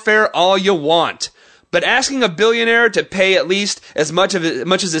warfare all you want, but asking a billionaire to pay at least as much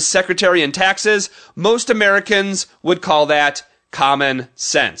as his secretary in taxes, most Americans would call that common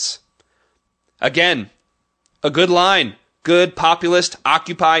sense." Again, a good line good populist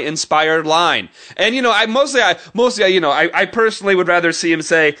Occupy inspired line. And I personally would rather see him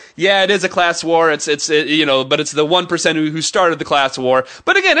say, yeah, it is a class war. But it's the 1% who started the class war.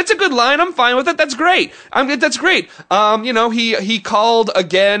 But again, it's a good line. I'm fine with it. That's great. That's great. He called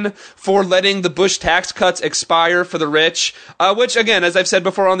again for letting the Bush tax cuts expire for the rich, which again, as I've said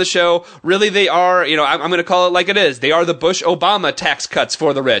before on the show, really they are, I'm going to call it like it is. They are the Bush-Obama tax cuts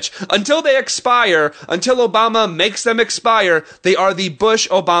for the rich. Until they expire, until Obama makes them expire, they are the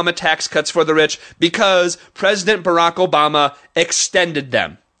Bush-Obama tax cuts for the rich because President Barack Obama extended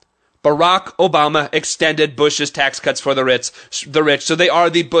them. Barack Obama extended Bush's tax cuts for the rich, so they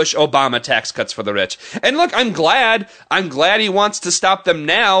are the Bush-Obama tax cuts for the rich. And look, I'm glad he wants to stop them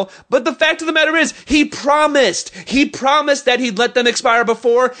now, but the fact of the matter is, he promised that he'd let them expire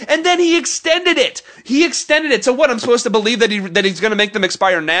before, and then he extended it. So what, I'm supposed to believe that he's gonna make them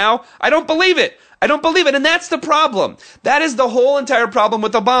expire now? I don't believe it. And that's the problem. That is the whole entire problem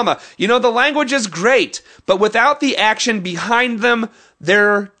with Obama. The language is great, but without the action behind them,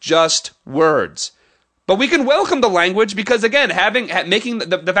 they're just words. But we can welcome the language because, again, making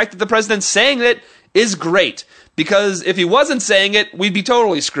the fact that the president's saying it is great. Because if he wasn't saying it, we'd be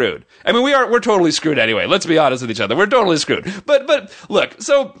totally screwed. I mean, we're totally screwed anyway. Let's be honest with each other. We're totally screwed. But look,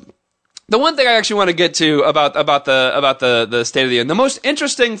 so the one thing I actually want to get to about the State of the Union, the most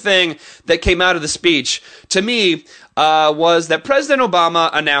interesting thing that came out of the speech to me was that President Obama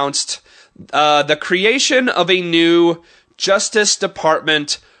announced the creation of a new Justice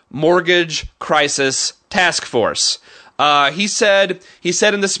Department mortgage crisis task force. He said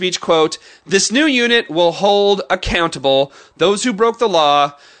in the speech, quote, "This new unit will hold accountable those who broke the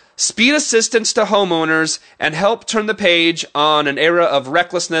law, speed assistance to homeowners, and help turn the page on an era of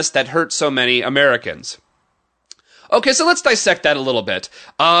recklessness that hurt so many Americans." Okay, so let's dissect that a little bit.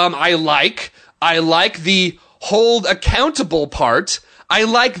 I like the hold accountable part. I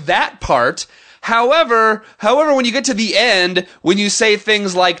like that part. However, when you get to the end, when you say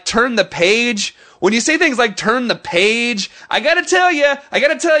things like turn the page, I gotta tell you,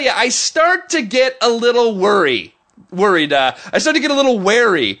 I start to get a little worried. I started to get a little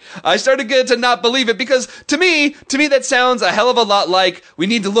wary. I started to get to not believe it because to me that sounds a hell of a lot like we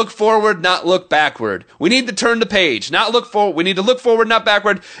need to look forward, not look backward. We need to turn the page, not look forward. We need to look forward, not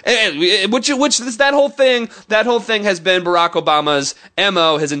backward. That whole thing has been Barack Obama's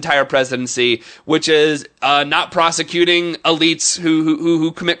MO his entire presidency, which is not prosecuting elites who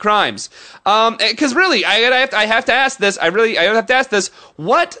commit crimes. Because really, I have to ask this.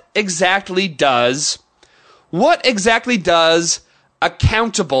 What exactly does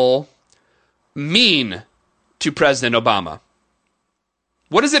accountable mean to President Obama?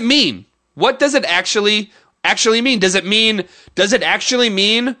 What does it mean? What does it actually mean? Does it actually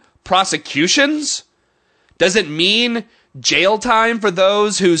mean prosecutions? Does it mean jail time for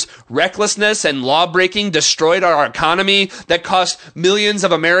those whose recklessness and lawbreaking destroyed our economy, that cost millions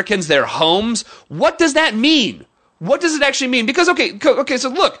of Americans their homes? What does that mean? What does it actually mean? Because, okay, so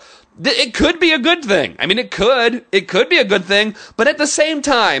look, it could be a good thing. I mean, it could be a good thing, but at the same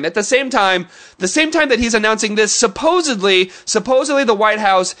time that he's announcing this, supposedly the White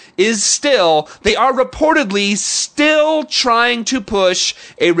House they are reportedly still trying to push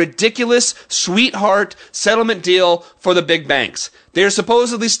a ridiculous sweetheart settlement deal for the big banks. They're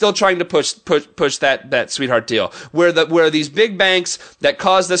supposedly still trying to push that sweetheart deal, where these big banks that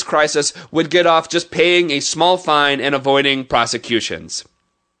caused this crisis would get off just paying a small fine and avoiding prosecutions.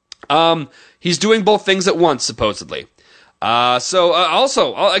 He's doing both things at once, supposedly. Also,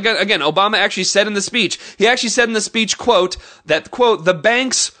 Obama actually said in the speech, quote, that, quote, "the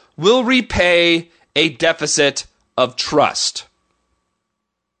banks will repay a deficit of trust."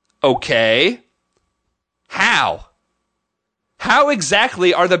 Okay. How? How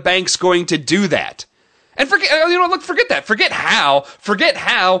exactly are the banks going to do that? And forget that. Forget how.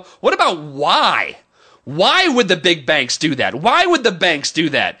 What about why? Why would the big banks do that? Why would the banks do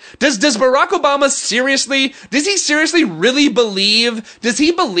that? Does Barack Obama seriously really believe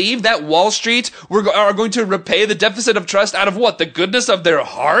that Wall Street are going to repay the deficit of trust out of what? The goodness of their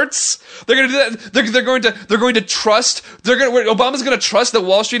hearts? They're going to do that. Obama's going to trust that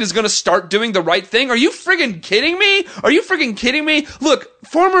Wall Street is going to start doing the right thing? Are you friggin' kidding me? Look,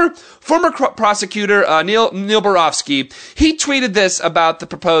 former prosecutor Neil Barofsky, he tweeted this about the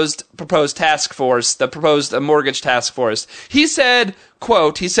proposed task force, the proposed mortgage task force. He said,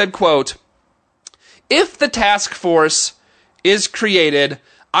 quote, "If the task force is created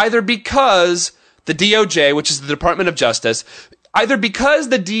either because the DOJ, which is the Department of Justice, either because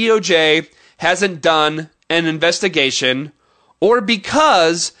the DOJ hasn't done an investigation, or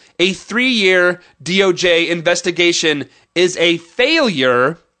because a 3-year DOJ investigation is a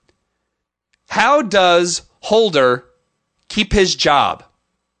failure, how does Holder keep his job?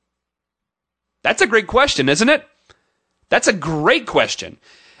 That's a great question, isn't it? That's a great question.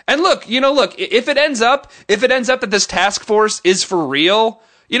 And look, if it ends up that this task force is for real,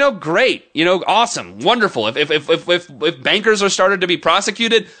 great, awesome, wonderful. If bankers are started to be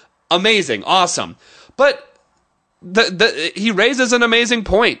prosecuted, amazing, awesome. But he raises an amazing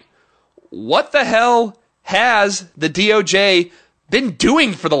point. What the hell has the DOJ been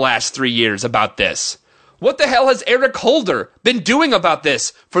doing for the last 3 years about this? What the hell has Eric Holder been doing about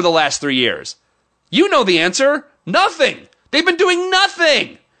this for the last 3 years? You know the answer. Nothing. They've been doing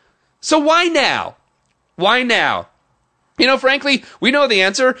nothing. So why now? Why now? Frankly, we know the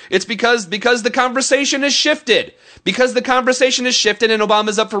answer. It's because the conversation has shifted. Because the conversation has shifted and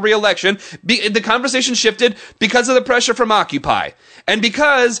Obama's up for re-election. The conversation shifted because of the pressure from Occupy. And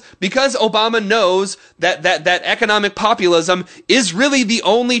because Obama knows that economic populism is really the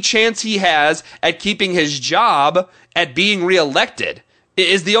only chance he has at keeping his job, at being re-elected,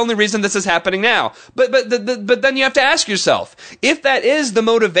 is the only reason this is happening now. But then you have to ask yourself, if that is the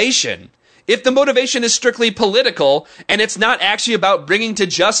motivation, if the motivation is strictly political and it's not actually about bringing to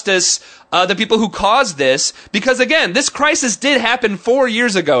justice the people who caused this, because again, this crisis did happen 4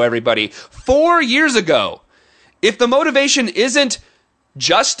 years ago, everybody. 4 years ago. If the motivation isn't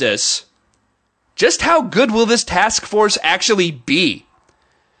justice, just how good will this task force actually be?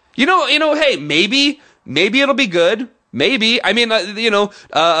 Hey, maybe it'll be good. Maybe. I mean,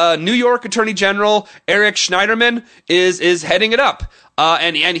 New York Attorney General Eric Schneiderman is heading it up.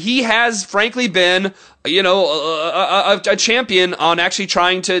 And he has frankly been, a champion on actually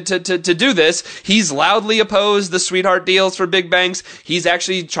trying to do this. He's loudly opposed the sweetheart deals for big banks. He's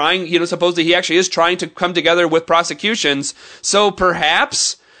actually trying, supposedly he actually is trying to come together with prosecutions. So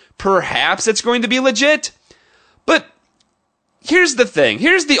perhaps it's going to be legit. But here's the thing.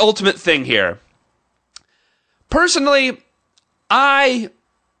 Here's the ultimate thing here. Personally, and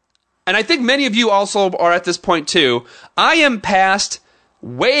I think many of you also are at this point too, I am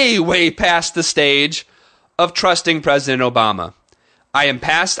way past the stage of trusting President Obama.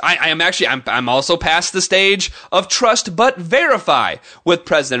 I'm also past the stage of trust but verify with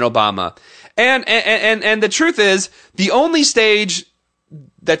President Obama. And the truth is, the only stage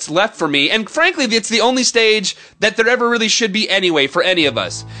that's left for me, and frankly, it's the only stage that there ever really should be anyway for any of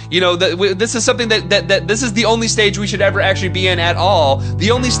us. This is something that this is the only stage we should ever actually be in at all.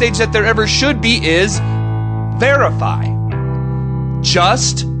 The only stage that there ever should be is verify.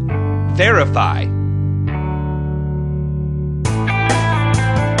 Just verify.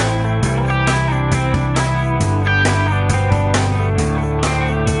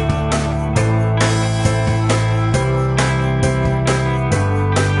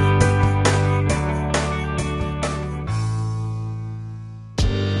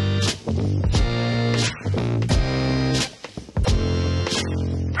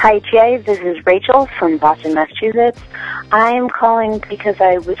 Hi, Jay. This is Rachel from Boston, Massachusetts. I'm calling because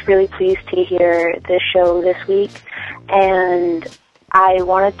I was really pleased to hear this show this week, and I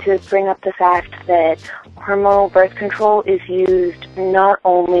wanted to bring up the fact that hormonal birth control is used not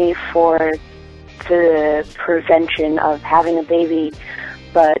only for the prevention of having a baby,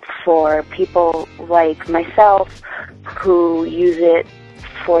 but for people like myself who use it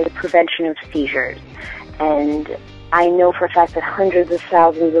for the prevention of seizures. And I know for a fact that hundreds of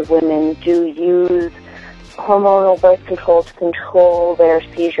thousands of women do use hormonal birth control to control their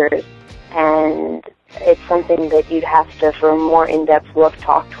seizures, and it's something that you'd have to, for a more in-depth look,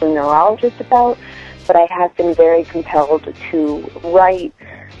 talk to a neurologist about, but I have been very compelled to write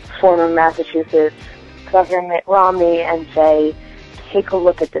former Massachusetts Governor Mitt Romney and say, take a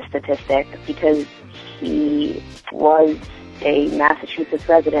look at the statistic, because he was a Massachusetts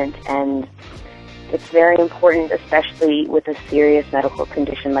resident, and it's very important, especially with a serious medical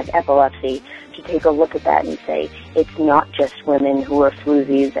condition like epilepsy, to take a look at that and say, it's not just women who are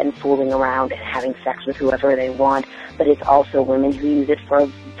floozies and fooling around and having sex with whoever they want, but it's also women who use it for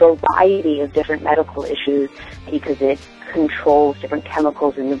a variety of different medical issues because it controls different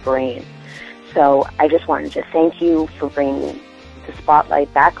chemicals in the brain. So I just wanted to thank you for bringing the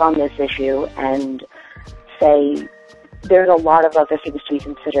spotlight back on this issue and say there's a lot of other things to be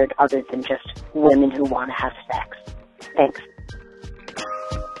considered other than just women who want to have sex. Thanks.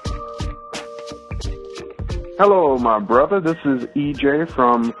 Hello, my brother. This is EJ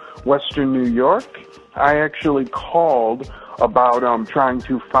from Western New York. I actually called about trying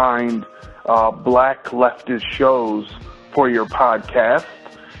to find black leftist shows for your podcast.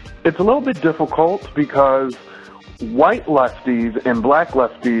 It's a little bit difficult because white lefties and black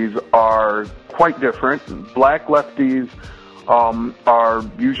lefties are quite different. Black lefties are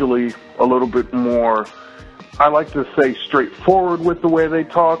usually a little bit more, I like to say, straightforward with the way they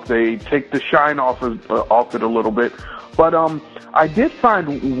talk. They take the shine off it a little bit. But I did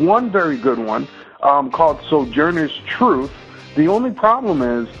find one very good one called Sojourner's Truth. The only problem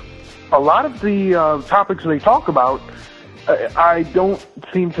is a lot of the topics they talk about, I don't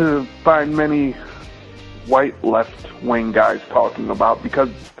seem to find many white left-wing guys talking about because,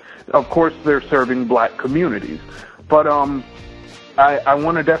 of course, they're serving black communities. But I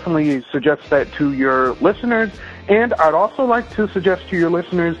want to definitely suggest that to your listeners, and I'd also like to suggest to your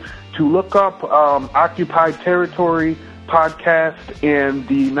listeners to look up Occupied Territory podcast and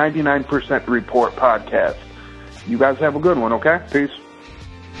the 99% Report podcast. You guys have a good one, okay? Peace.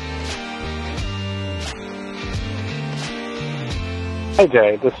 Hey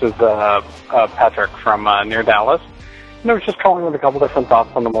Jay, this is Patrick from near Dallas. And I was just calling with a couple different thoughts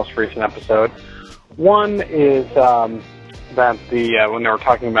on the most recent episode. One is that when they were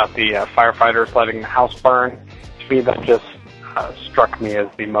talking about the firefighters letting the house burn, to me that just struck me as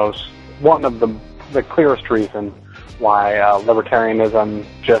one of the clearest reasons why libertarianism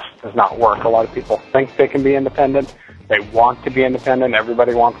just does not work. A lot of people think they can be independent. They want to be independent.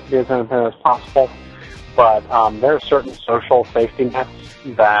 Everybody wants to be as independent as possible. But there are certain social safety nets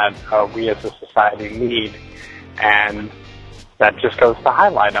that we as a society need, and that just goes to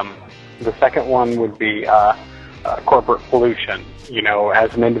highlight them. The second one would be corporate pollution. You know,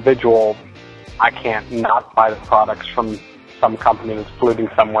 as an individual, I can't not buy the products from some company that's polluting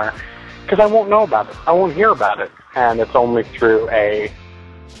somewhere because I won't know about it. I won't hear about it. And it's only through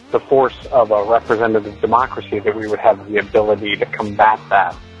the force of a representative democracy that we would have the ability to combat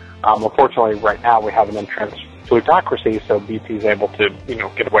that. Unfortunately, right now we have an entrenched plutocracy, so BP is able to,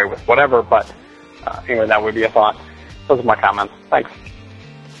 get away with whatever. But anyway, that would be a thought. Those are my comments. Thanks.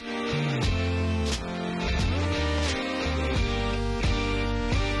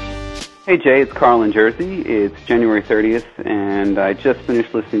 Hey Jay, it's Carl in Jersey. It's January 30th, and I just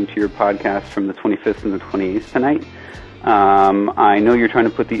finished listening to your podcast from the 25th and the 28th tonight. I know you're trying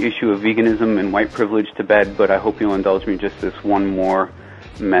to put the issue of veganism and white privilege to bed, but I hope you'll indulge me just this one more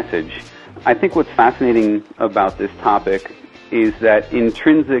message. I think what's fascinating about this topic is that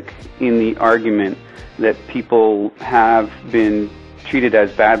intrinsic in the argument that people have been treated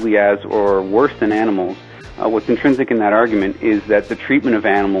as badly as or worse than animals, what's intrinsic in that argument is that the treatment of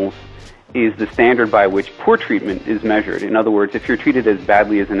animals is the standard by which poor treatment is measured. In other words, if you're treated as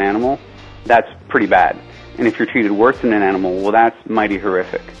badly as an animal, that's pretty bad. And if you're treated worse than an animal, well, that's mighty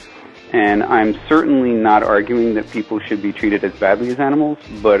horrific. And I'm certainly not arguing that people should be treated as badly as animals,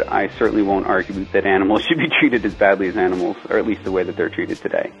 but I certainly won't argue that animals should be treated as badly as animals, or at least the way that they're treated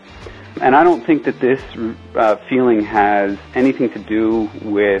today. And I don't think that this feeling has anything to do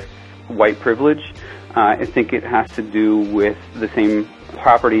with white privilege. I think it has to do with the same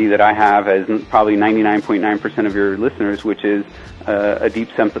property that I have as probably 99.9% of your listeners, which is a deep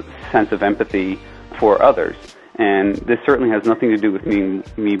sense of empathy for others. And this certainly has nothing to do with me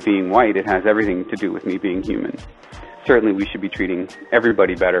being white. It has everything to do with me being human. Certainly we should be treating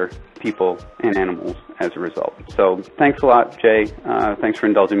everybody better, people and animals, as a result. So thanks a lot, Jay. Thanks for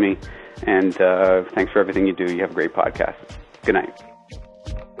indulging me. And thanks for everything you do. You have a great podcast. Good night.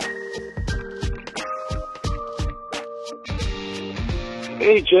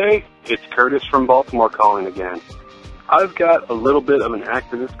 Hey Jay, it's Curtis from Baltimore calling again. I've got a little bit of an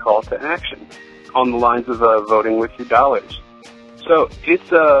activist call to action on the lines of voting with your dollars. So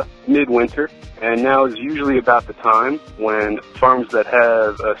it's midwinter, and now is usually about the time when farms that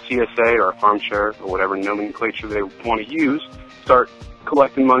have a CSA or a farm share or whatever nomenclature they want to use start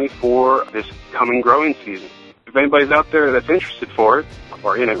collecting money for this coming growing season. If anybody's out there that's interested for it,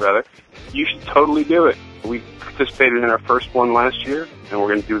 or in it rather, you should totally do it. We participated in our first one last year, and we're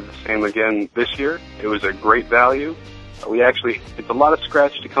going to do the same again this year. It was a great value. It's a lot of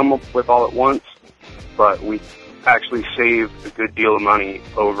scratch to come up with all at once, but we actually saved a good deal of money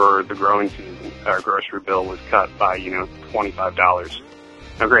over the growing season. Our grocery bill was cut by, $25.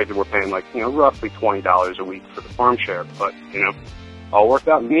 Now granted, we're paying roughly $20 a week for the farm share, but, all worked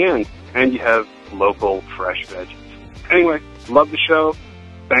out in the end. And you have local fresh veggies. Anyway, love the show.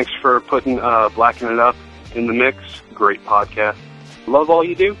 Thanks for putting Blacking It Up in the mix. Great podcast. Love all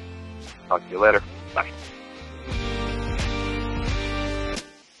you do. Talk to you later. Bye.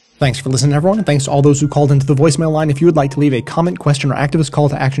 Thanks for listening, everyone, and thanks to all those who called into the voicemail line. If you would like to leave a comment, question, or activist call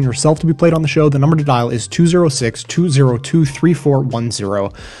to action yourself to be played on the show, the number to dial is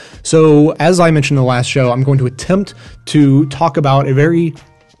 206-202-3410. So, as I mentioned in the last show, I'm going to attempt to talk about a very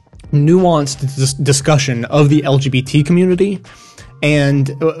nuanced discussion of the LGBT community. And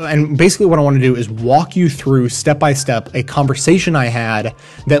basically what I want to do is walk you through step by step a conversation I had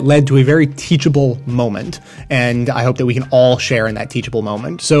that led to a very teachable moment. And I hope that we can all share in that teachable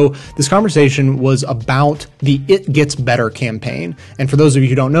moment. So this conversation was about the It Gets Better campaign. And for those of you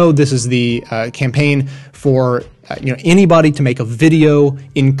who don't know, this is the campaign for anybody to make a video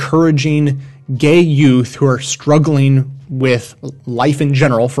encouraging gay youth who are struggling with life in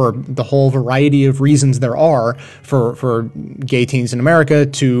general for the whole variety of reasons there are for gay teens in America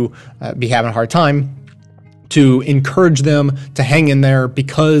to be having a hard time, to encourage them to hang in there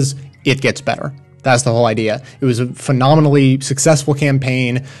because it gets better. That's the whole idea. It was a phenomenally successful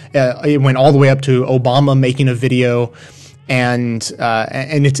campaign. It went all the way up to Obama making a video, and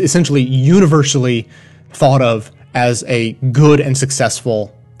it's essentially universally thought of as a good and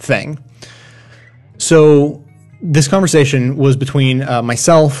successful thing. So this conversation was between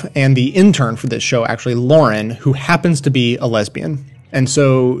myself and the intern for this show, actually, Lauren, who happens to be a lesbian. And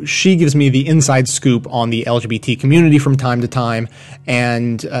so she gives me the inside scoop on the LGBT community from time to time.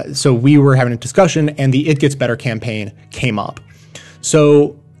 And so we were having a discussion, and the It Gets Better campaign came up.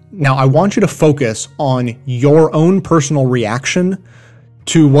 So now I want you to focus on your own personal reaction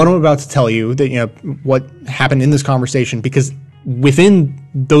to what I'm about to tell you, that what happened in this conversation, because within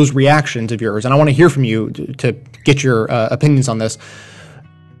those reactions of yours, and I want to hear from you to get your opinions on this,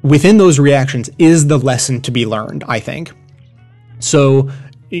 within those reactions is the lesson to be learned, I think. So,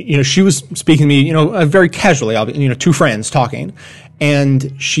 she was speaking to me, very casually, two friends talking,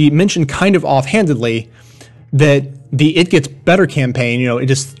 and she mentioned kind of offhandedly that the It Gets Better campaign,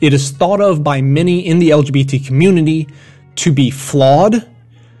 it is thought of by many in the LGBT community to be flawed,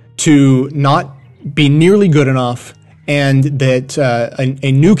 to not be nearly good enough, and that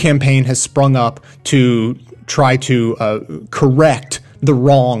a new campaign has sprung up to try to correct the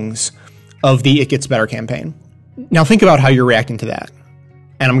wrongs of the It Gets Better campaign. Now think about how you're reacting to that.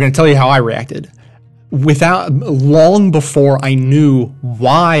 And I'm going to tell you how I reacted. Long before I knew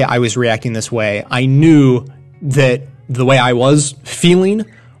why I was reacting this way, I knew that the way I was feeling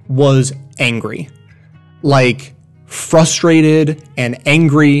was angry. Like frustrated and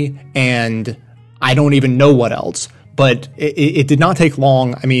angry, and I don't even know what else. But it did not take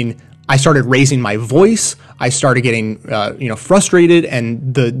long. I mean, I started raising my voice. I started getting, frustrated,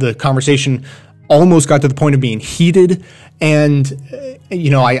 and the conversation almost got to the point of being heated. And,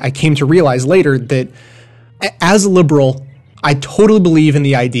 I came to realize later that as a liberal, I totally believe in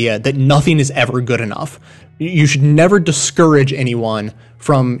the idea that nothing is ever good enough. You should never discourage anyone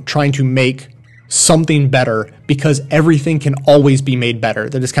from trying to make something better, because everything can always be made better.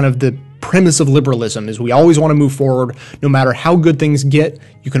 That is kind of the premise of liberalism, is we always want to move forward. No matter how good things get,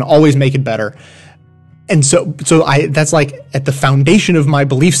 you can always make it better. And so that's like at the foundation of my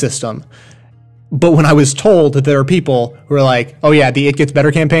belief system. But when I was told that there are people who are like, oh yeah, the It Gets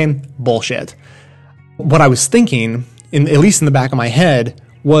Better campaign, bullshit. What I was thinking, at least in the back of my head,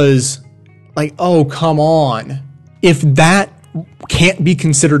 was like, oh, come on. If that can't be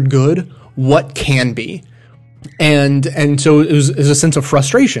considered good, what can be? And so it was a sense of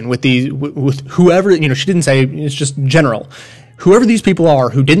frustration with whoever, she didn't say, it's just general. Whoever these people are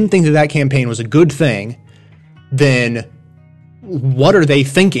who didn't think that campaign was a good thing, then what are they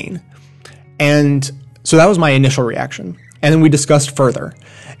thinking? And so that was my initial reaction. And then we discussed further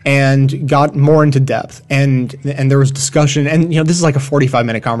and got more into depth, and there was discussion, and this is like a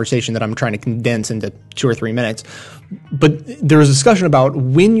 45-minute conversation that I'm trying to condense into 2 or 3 minutes. But there was discussion about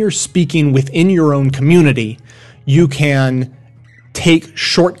when you're speaking within your own community, you can take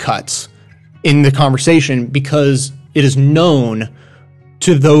shortcuts in the conversation because it is known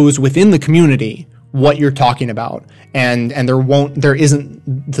to those within the community what you're talking about, and there isn't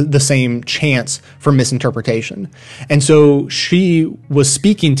the same chance for misinterpretation. And so she was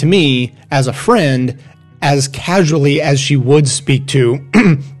speaking to me as a friend as casually as she would speak to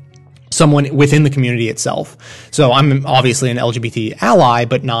someone within the community itself. So I'm obviously an LGBT ally,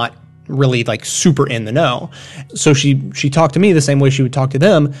 but not really like super in the know. So she talked to me the same way she would talk to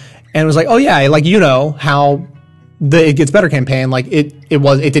them, and was like, oh yeah, like how the It Gets Better campaign, like it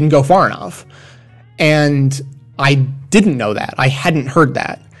didn't go far enough. And I didn't know that. I hadn't heard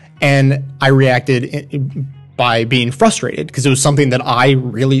that. And I reacted by being frustrated because it was something that I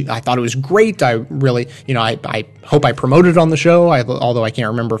thought it was great. I really, I hope I promoted it on the show, although I can't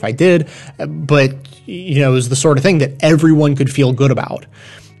remember if I did. But, it was the sort of thing that everyone could feel good about.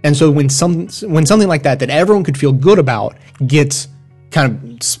 And so when something like that everyone could feel good about gets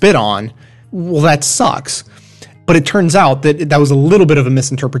kind of spit on, well, that sucks. But it turns out that was a little bit of a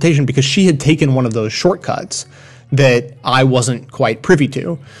misinterpretation because she had taken one of those shortcuts that I wasn't quite privy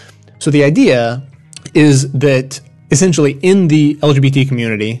to. So the idea is that essentially in the LGBT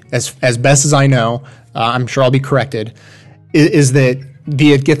community, as best as I know, I'm sure I'll be corrected, is that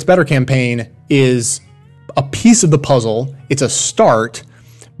the It Gets Better campaign is a piece of the puzzle. It's a start,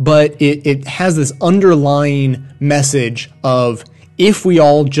 but it has this underlying message of if we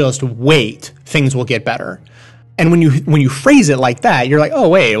all just wait, things will get better. And when you phrase it like that, you're like, oh,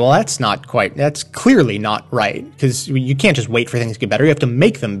 wait, well, that's clearly not right, because you can't just wait for things to get better. You have to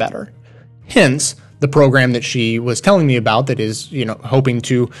make them better. Hence, the program that she was telling me about that is, hoping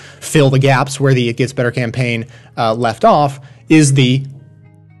to fill the gaps where the It Gets Better campaign left off is the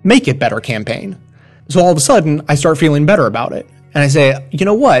Make It Better campaign. So all of a sudden, I start feeling better about it. And I say, you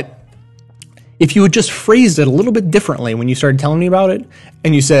know what? If you had just phrased it a little bit differently when you started telling me about it,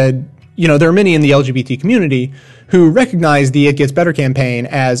 and you said, there are many in the LGBT community who recognize the It Gets Better campaign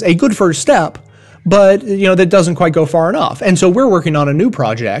as a good first step, but that doesn't quite go far enough. And so we're working on a new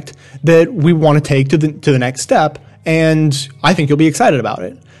project that we want to take to the next step, and I think you'll be excited about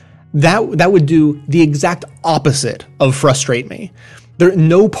it. That would do the exact opposite of frustrate me.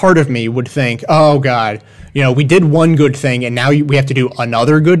 No part of me would think, oh God, we did one good thing and now we have to do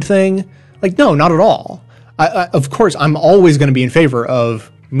another good thing. Like, no, not at all. Of course, I'm always going to be in favor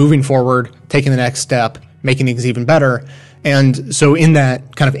of moving forward, taking the next step, making things even better. And so in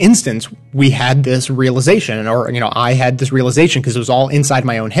that kind of instance, we had this realization, or, I had this realization because it was all inside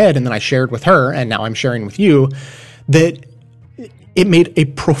my own head, and then I shared with her, and now I'm sharing with you, that it made a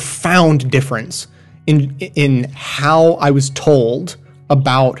profound difference in how I was told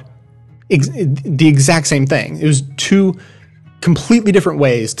about the exact same thing. It was two completely different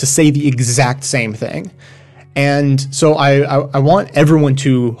ways to say the exact same thing. And so I want everyone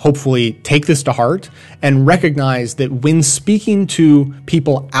to hopefully take this to heart and recognize that when speaking to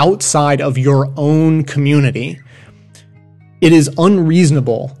people outside of your own community, it is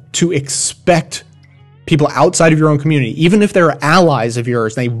unreasonable to expect people outside of your own community, even if they're allies of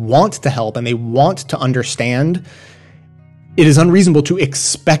yours, they want to help and they want to understand, it is unreasonable to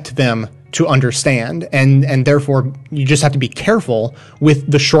expect them to understand. And therefore, you just have to be careful with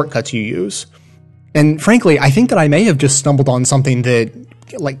the shortcuts you use. And frankly, I think that I may have just stumbled on something that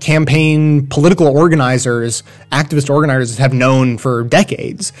campaign political organizers, activist organizers have known for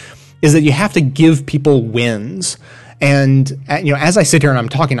decades, is that you have to give people wins. And, as I sit here and I'm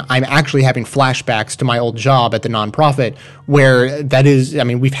talking, I'm actually having flashbacks to my old job at the nonprofit where that is,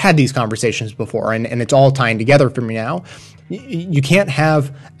 we've had these conversations before and it's all tying together for me now. You can't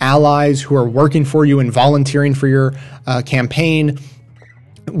have allies who are working for you and volunteering for your campaign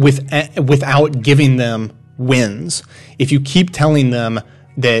without giving them wins. If you keep telling them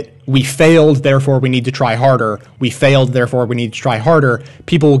that we failed, therefore we need to try harder, we failed, therefore we need to try harder,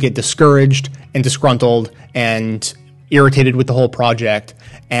 people will get discouraged and disgruntled and irritated with the whole project,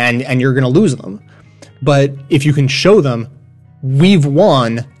 and you're going to lose them. But if you can show them, we've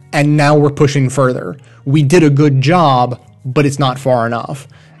won, and now we're pushing further. We did a good job, but it's not far enough.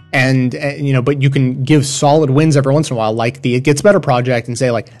 And but you can give solid wins every once in a while, like the It Gets Better project, and say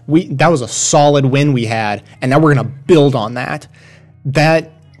that was a solid win we had, and now we're going to build on that.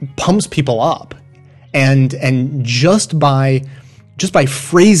 That pumps people up, and just by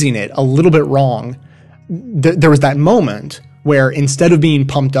phrasing it a little bit wrong, there was that moment where instead of being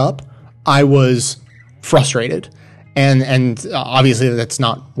pumped up, I was frustrated. And obviously that's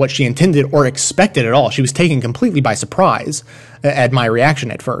not what she intended or expected at all. She was taken completely by surprise at my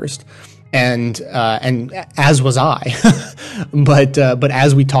reaction at first. And as was I. But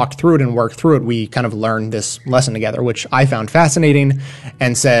as we talked through it and worked through it, we kind of learned this lesson together, which I found fascinating,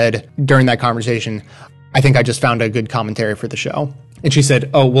 and said during that conversation, I think I just found a good commentary for the show. And she said,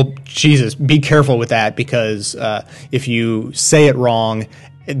 oh, well, Jesus, be careful with that, because if you say it wrong,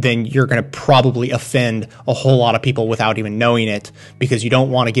 then you're going to probably offend a whole lot of people without even knowing it, because you don't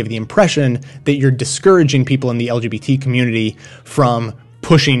want to give the impression that you're discouraging people in the LGBT community from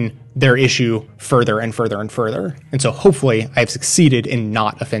pushing their issue further and further and further. And so hopefully I've succeeded in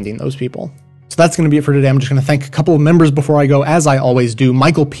not offending those people. So that's going to be it for today. I'm just going to thank a couple of members before I go, as I always do.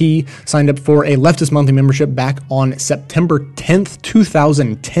 Michael P. signed up for a Leftist Monthly membership back on September 10th,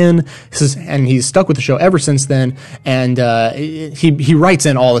 2010. And he's stuck with the show ever since then. And he writes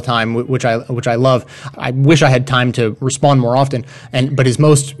in all the time, which I love. I wish I had time to respond more often. But his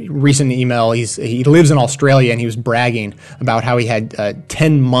most recent email, he lives in Australia, and he was bragging about how he had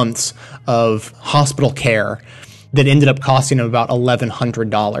 10 months of hospital care that ended up costing him about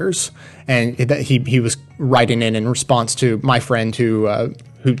 $1,100. And he was writing in response to my friend who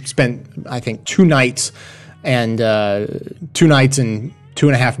spent, I think, 2 nights and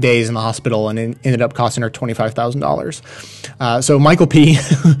 2.5 days in the hospital, and it ended up costing her $25,000. So Michael P.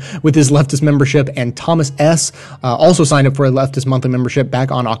 with his leftist membership, and Thomas S. Also signed up for a leftist monthly membership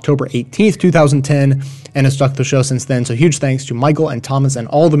back on October 18th, 2010, and has stuck the show since then. So huge thanks to Michael and Thomas and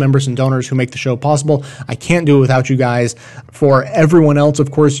all the members and donors who make the show possible. I can't do it without you guys. For everyone else,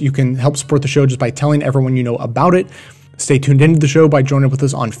 of course, you can help support the show just by telling everyone you know about it. Stay tuned into the show by joining with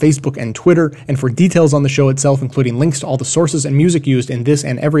us on Facebook and Twitter. And for details on the show itself, including links to all the sources and music used in this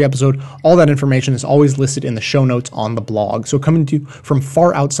and every episode, all that information is always listed in the show notes on the blog. So coming to you from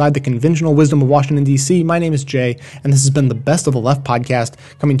far outside the conventional wisdom of Washington, D.C., my name is Jay, and this has been the Best of the Left podcast,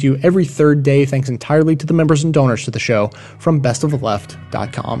 coming to you every third day thanks entirely to the members and donors to the show from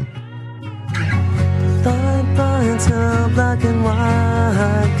bestoftheleft.com. Black and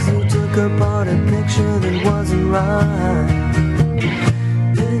white, 'cause you took apart a picture that wasn't right.